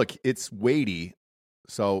it's weighty.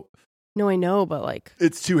 So no, I know, but like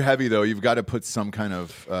it's too heavy though. You've got to put some kind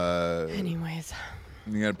of anyways.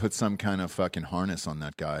 You got to put some kind of fucking harness on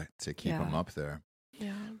that guy to keep him up there.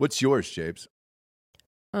 Yeah. What's yours, Japes?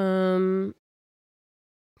 Gosh.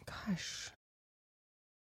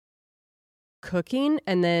 Cooking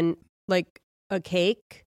and then like a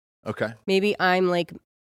cake. Okay. Maybe I'm like,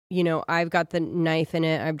 I've got the knife in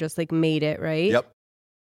it. I've just like made it, right? Yep.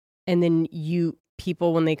 And then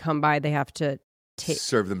people, when they come by, they have to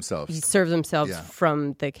serve themselves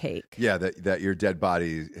from the cake. Yeah, that your dead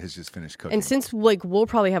body has just finished cooking. And since like we'll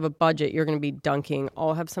probably have a budget, you're going to be dunking.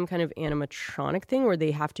 I'll have some kind of animatronic thing where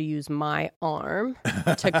they have to use my arm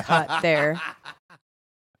to cut their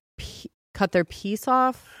piece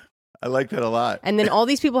off. I like that a lot. And then all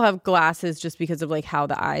these people have glasses just because of like how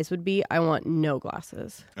the eyes would be. I want no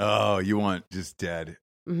glasses. Oh, you want just dead.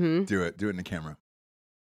 Mm-hmm. Do it in the camera.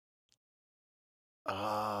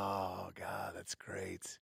 Oh, God, that's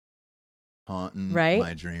great. Haunting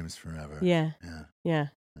my dreams forever. Yeah.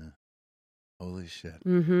 Holy shit.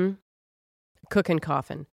 Mm-hmm. Cooking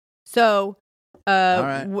coffin. So, all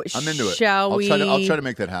right. I'm into it. I'll try to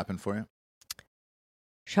make that happen for you.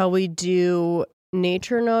 Shall we do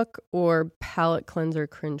Nature Nook or Palate Cleanser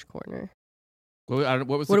Cringe Corner?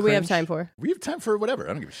 What do we have time for? We have time for whatever. I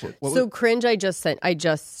don't give a shit. Cringe I just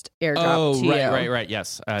airdropped to you. Right.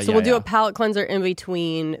 Yes. So we'll do a palate cleanser in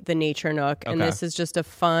between the Nature Nook. And this is just a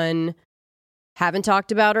fun, haven't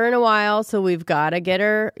talked about her in a while, so we've got to get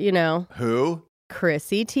her, Who?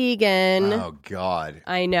 Chrissy Teigen. Oh, God.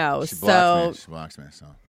 I know. She blocks me.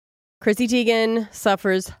 Chrissy Teigen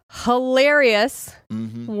suffers hilarious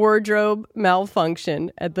wardrobe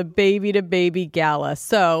malfunction at the Baby to Baby Gala.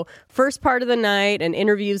 So, first part of the night and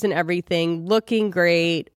interviews and everything, looking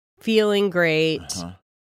great, feeling great.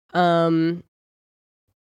 And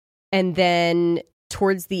then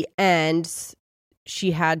towards the end, she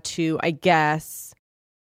had to, I guess,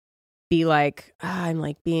 be like, I'm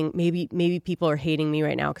like being, maybe people are hating me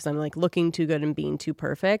right now because I'm like looking too good and being too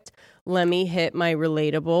perfect. Let me hit my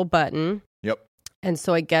relatable button. Yep. And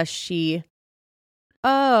so I guess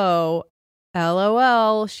LOL,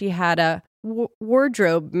 she had a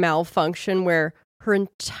wardrobe malfunction where her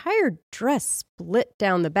entire dress split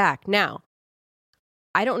down the back. Now,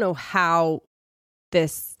 I don't know how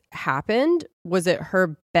this happened. Was it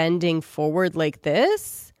her bending forward like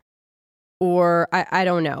this? Or I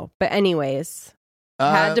don't know. But anyways,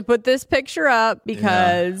 had to put this picture up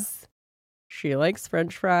because she likes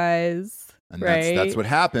French fries. And right? that's what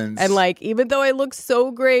happens. And like, even though I look so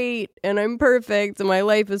great and I'm perfect and my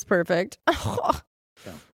life is perfect,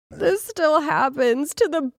 this still happens to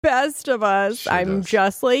the best of us. Sure I'm does.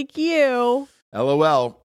 just like you.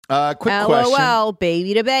 LOL. Quick LOL, question.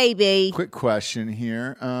 Baby to baby. Quick question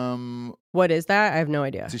here. What is that? I have no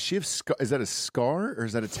idea. Does she have is that a scar or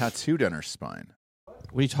is that a tattoo down her spine?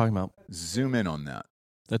 What are you talking about? Zoom in on that.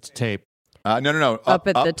 That's tape. No. Up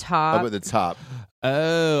at the top. Up at the top.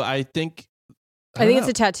 Oh, I think it's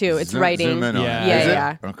a tattoo. It's writing. Zoom in on it.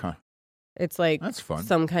 Yeah. Okay. It's like that's fun.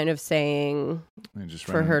 Some kind of saying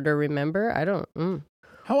for her to remember. I don't.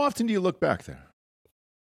 How often do you look back there?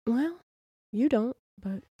 Well, you don't,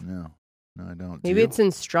 but no, I don't. Maybe it's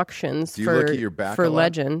instructions do you look at your back for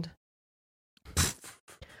legend.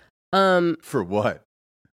 For what?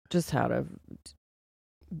 Just how to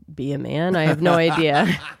be a man. I have no idea.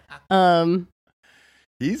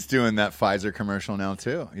 He's doing that Pfizer commercial now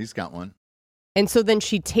too. He's got one. And so then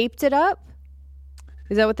she taped it up.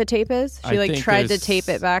 Is that what the tape is? She tried to tape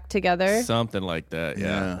it back together. Something like that.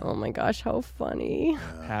 Yeah. Oh my gosh, how funny!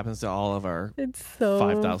 Happens to all of our it's so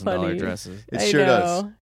 $5,000 dresses. It sure does.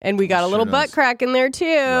 And we got a little butt crack in there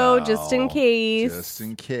too, just in case. Just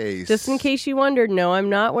in case. Just in case you wondered. No, I'm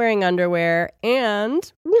not wearing underwear.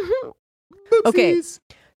 And okay,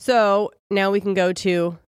 so now we can go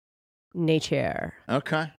to nature.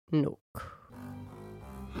 Okay. Nook.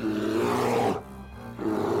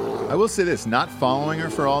 I will say this: not following her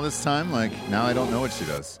for all this time, like now I don't know what she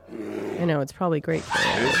does. I know it's probably great.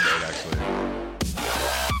 It is great, actually.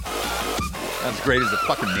 That's great as a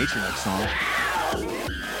fucking Nature Nook song.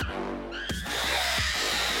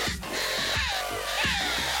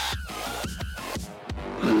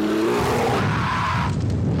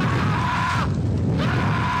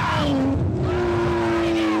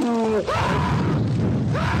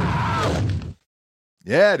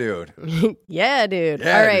 Yeah, dude. Yeah, dude.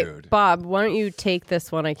 Yeah, all right, dude. Bob, why don't you take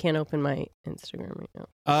this one? I can't open my Instagram right now.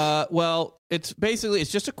 Well, it's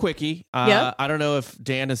just a quickie. Yeah. I don't know if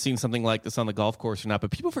Dan has seen something like this on the golf course or not,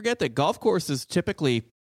 but people forget that golf course is typically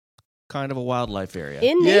kind of a wildlife area.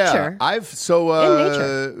 In nature.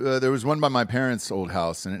 There was one by my parents' old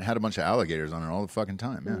house, and it had a bunch of alligators on it all the fucking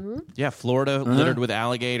time. Yeah. Mm-hmm. Yeah, Florida littered with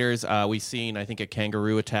alligators. We've seen, I think, a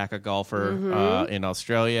kangaroo attack a golfer in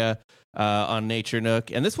Australia on Nature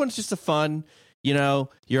Nook. And this one's just a fun,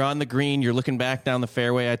 you're on the green, you're looking back down the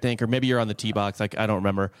fairway, I think, or maybe you're on the tee box. I don't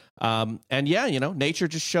remember. And yeah, nature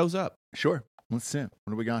just shows up. Sure. Let's see. What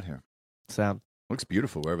do we got here? Sound. Looks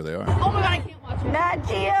beautiful wherever they are. Oh my God, I can't watch it. Nat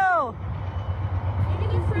Geo!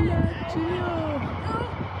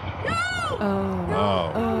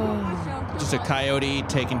 Oh. Just a coyote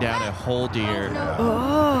taking down a whole deer,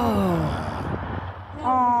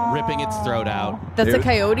 ripping its throat out. That's a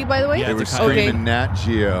coyote, by the way? Yeah, They were it's a coyote. screaming Nat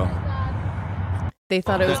Geo. They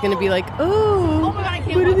thought it was going to be like, oh, Oh my God, I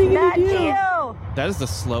can't what are watch they it. going Nat to do? Geo! That is the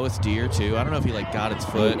slowest deer, too. I don't know if he, got its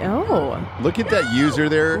foot. No. Look at that user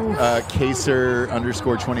there,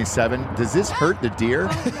 Kaser_27. Does this hurt the deer?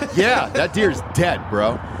 Yeah, that deer's dead,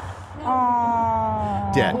 bro.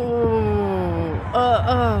 Dead.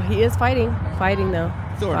 He is fighting. Fighting, though.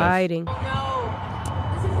 Sort of. Fighting. No. Oh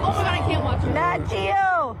my God, I can't watch it. Nat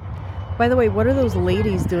Geo! By the way, what are those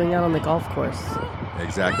ladies doing out on the golf course?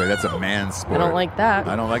 Exactly. That's a man's sport. I don't like that.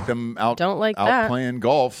 I don't like them out that. playing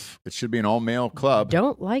golf. It should be an all-male club.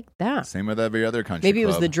 Don't like that. Same with every other country Maybe it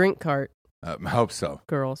was club. the drink cart Hope so.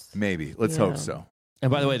 girls. Maybe. Let's Yeah. hope so. And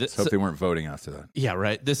by the way, Let's hope they weren't voting after that. yeah,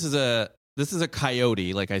 right. This is a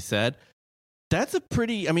coyote, like I said. That's a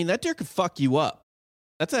pretty. I mean, that deer could fuck you up.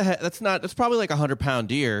 That's probably like 100-pound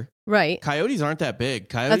deer. Right. Coyotes aren't that big.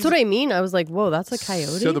 That's what I mean. I was like, whoa, that's a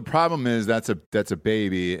coyote? So the problem is that's a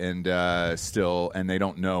baby and and they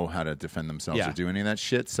don't know how to defend themselves or do any of that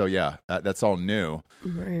shit. So yeah, that's all new.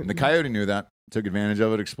 Right. And the coyote knew that, took advantage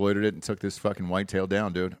of it, exploited it, and took this fucking whitetail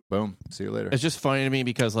down, dude. Boom. See you later. It's just funny to me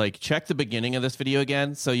because check the beginning of this video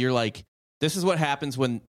again. So you're like, this is what happens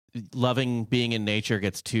when loving being in nature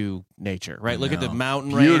gets to nature, right? Look at the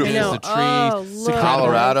mountain Beautiful. ranges, the trees. Look.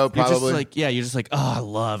 Colorado, You're probably. you're just like, oh, I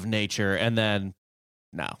love nature, and then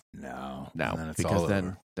no, And then it's because all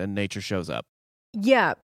then nature shows up.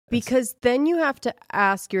 Yeah, because then you have to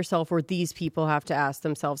ask yourself, or these people have to ask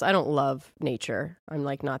themselves, I don't love nature. I'm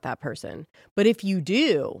not that person. But if you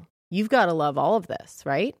do, you've got to love all of this,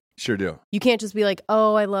 right? Sure do. You can't just be like,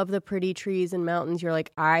 oh, I love the pretty trees and mountains. You're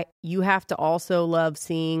like, you have to also love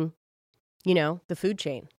seeing, the food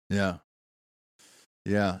chain. Yeah.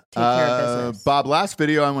 Yeah. Take care of business. Bob, last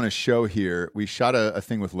video I want to show here. We shot a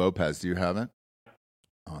thing with Lopez. Do you have it?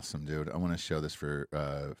 Awesome, dude. I want to show this for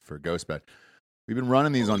Ghostbed. We've been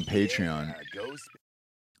running these on Patreon.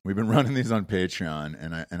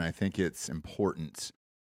 And I think it's important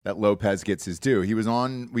that Lopez gets his due.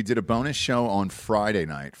 We did a bonus show on Friday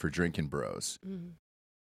night for Drinking Bros.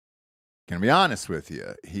 Gonna be honest with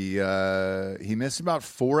you, he missed about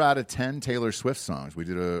 4 out of 10 Taylor Swift songs. We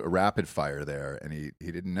did a rapid fire there, and he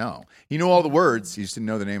didn't know. He knew all the words, he just didn't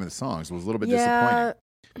know the name of the songs. It was a little bit disappointing.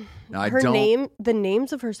 Now, The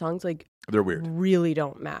names of her songs, they're weird. Really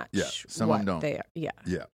don't match. Yeah, some of them don't. They are. Yeah.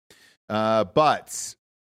 But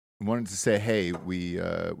I wanted to say, hey,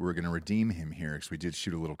 we're going to redeem him here because we did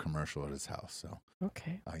shoot a little commercial at his house. So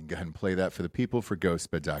okay, I can go ahead and play that for the people for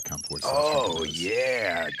ghostbed.com. Oh,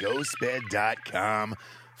 yeah.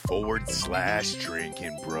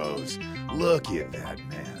 Ghostbed.com/drinking bros. Look at that,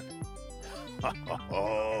 man.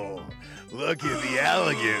 Oh, look at the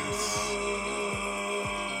elegance.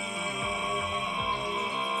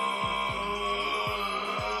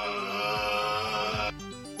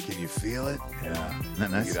 Can you feel it? Yeah. Isn't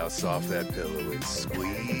that nice? Look at how soft that pillow is.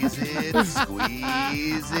 Squeeze it,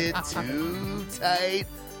 squeeze it too tight.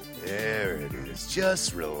 There it is.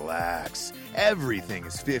 Just relax. Everything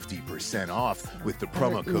is 50% off with the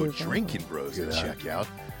promo code Drinking Bros at checkout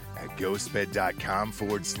at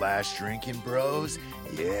ghostbed.com/Drinking Bros.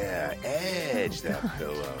 Yeah, edge that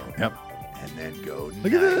pillow. Yep. And then go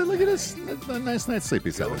Look at this. That's a nice night's sleep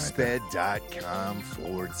he's having.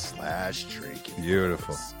 Ghostbed.com/Drinking Bros.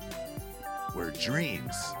 Beautiful. Where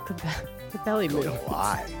dreams the belly go move. to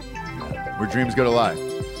lie. Where dreams go to lie.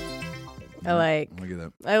 I like. Look at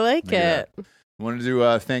that. I like Look at it. that. I wanted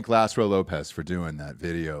to thank Lasro Lopez for doing that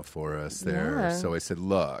video for us there. Yeah. So I said,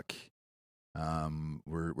 look,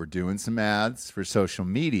 we're doing some ads for social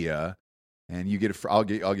media, and you get I'll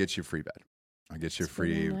get you a free bed. I'll get you a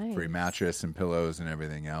free mattress and pillows and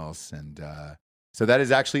everything else. And so that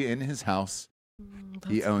is actually in his house.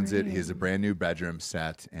 He owns it. He has a brand new bedroom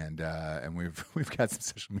set, and we've got some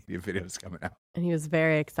social media videos coming out. And he was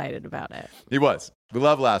very excited about it. He was. We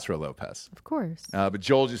love Lazaro Lopez. Of course. But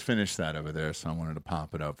Joel just finished that over there, so I wanted to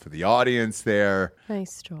pop it up for the audience there.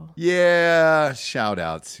 Nice, Joel. Yeah. Shout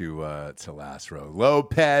out to Lazaro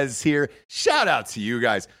Lopez here. Shout out to you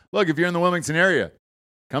guys. Look, if you're in the Wilmington area,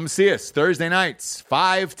 come see us Thursday nights,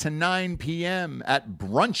 5 to 9 p.m. at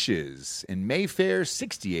Brunches in Mayfair,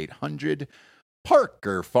 6800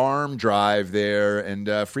 Parker Farm Drive there.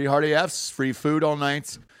 And free hard AFs, free food all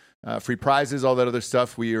night, free prizes, all that other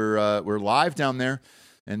stuff. We're live down there.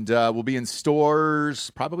 And we'll be in stores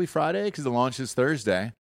probably Friday because the launch is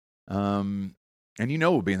Thursday. And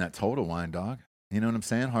we'll be in that Total Wine, dog. You know what I'm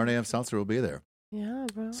saying? Hard AF Seltzer will be there. Yeah,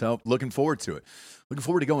 bro. So looking forward to it. Looking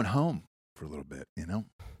forward to going home for a little bit,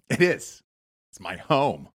 It is. It's my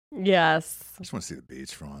home. Yes. I just want to see the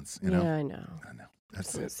beach for once, Yeah, I know.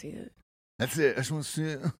 That's I it. see it. That's it. I just want to see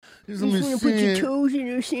it. Just want to put your toes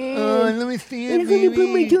in the sand. Let me see it, I'm going to put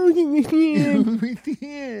my toes in the sand. Let me see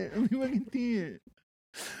it. Let me see it.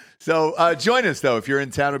 So join us, though. If you're in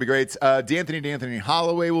town, it'll be great. D'Anthony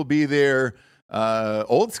Holloway will be there.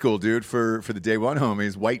 Old school dude for the day one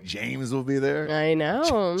homies. White James will be there. I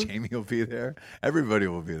know. Jamie will be there. Everybody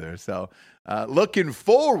will be there. So looking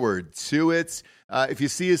forward to it. If you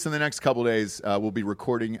see us in the next couple days, we'll be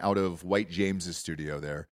recording out of White James's studio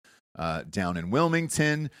there down in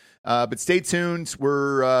Wilmington. But stay tuned.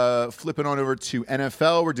 We're flipping on over to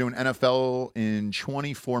NFL. We're doing NFL in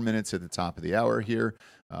 24 minutes at the top of the hour here,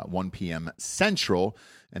 1 p.m. Central.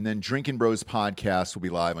 And then Drinking Bros Podcast will be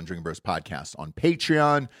live on Drinking Bros Podcast on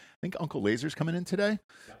Patreon. I think Uncle Laser's coming in today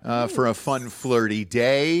for a fun, flirty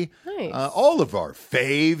day. Nice. All of our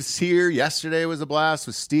faves here. Yesterday was a blast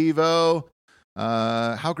with Steve-O.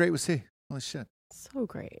 How great was he? Holy shit. So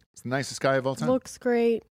great. It's the nicest guy of all time. Looks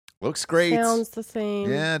great. Looks great. Sounds the same.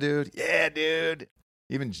 Yeah, dude.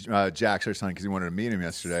 Even Jack's our son, because he wanted to meet him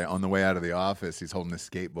yesterday. On the way out of the office, he's holding a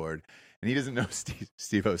skateboard. And he doesn't know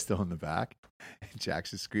Steve-O's still in the back. And Jack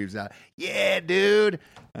just screams out, "Yeah, dude."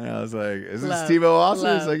 And I was like, "Isn't Steve-O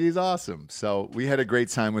awesome?" He's like, "He's awesome." So we had a great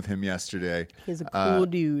time with him yesterday. He's a cool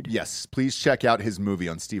dude. Yes. Please check out his movie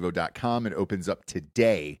on steveo.com. It opens up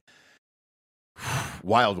today.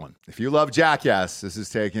 Wild one. If you love Jackass, this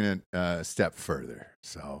is taking it a step further.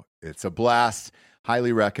 So it's a blast.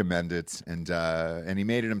 Highly recommend it. And he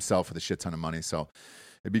made it himself with a shit ton of money. So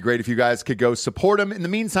it'd be great if you guys could go support him. In the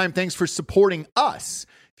meantime, thanks for supporting us.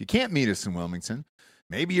 If you can't meet us in Wilmington,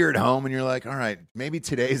 maybe you're at home and you're like, all right, maybe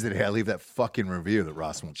today's the day I leave that fucking review that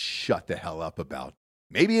Ross won't shut the hell up about.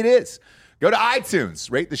 Maybe it is. Go to iTunes,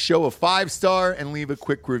 rate the show a 5-star, and leave a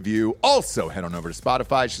quick review. Also, head on over to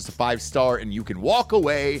Spotify. It's just a 5-star, and you can walk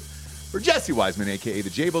away. For Jesse Wiseman, a.k.a. The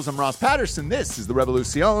Jables, I'm Ross Patterson. This is The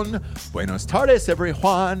Revolucion. Buenos tardes,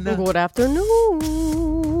 everyone. Good afternoon.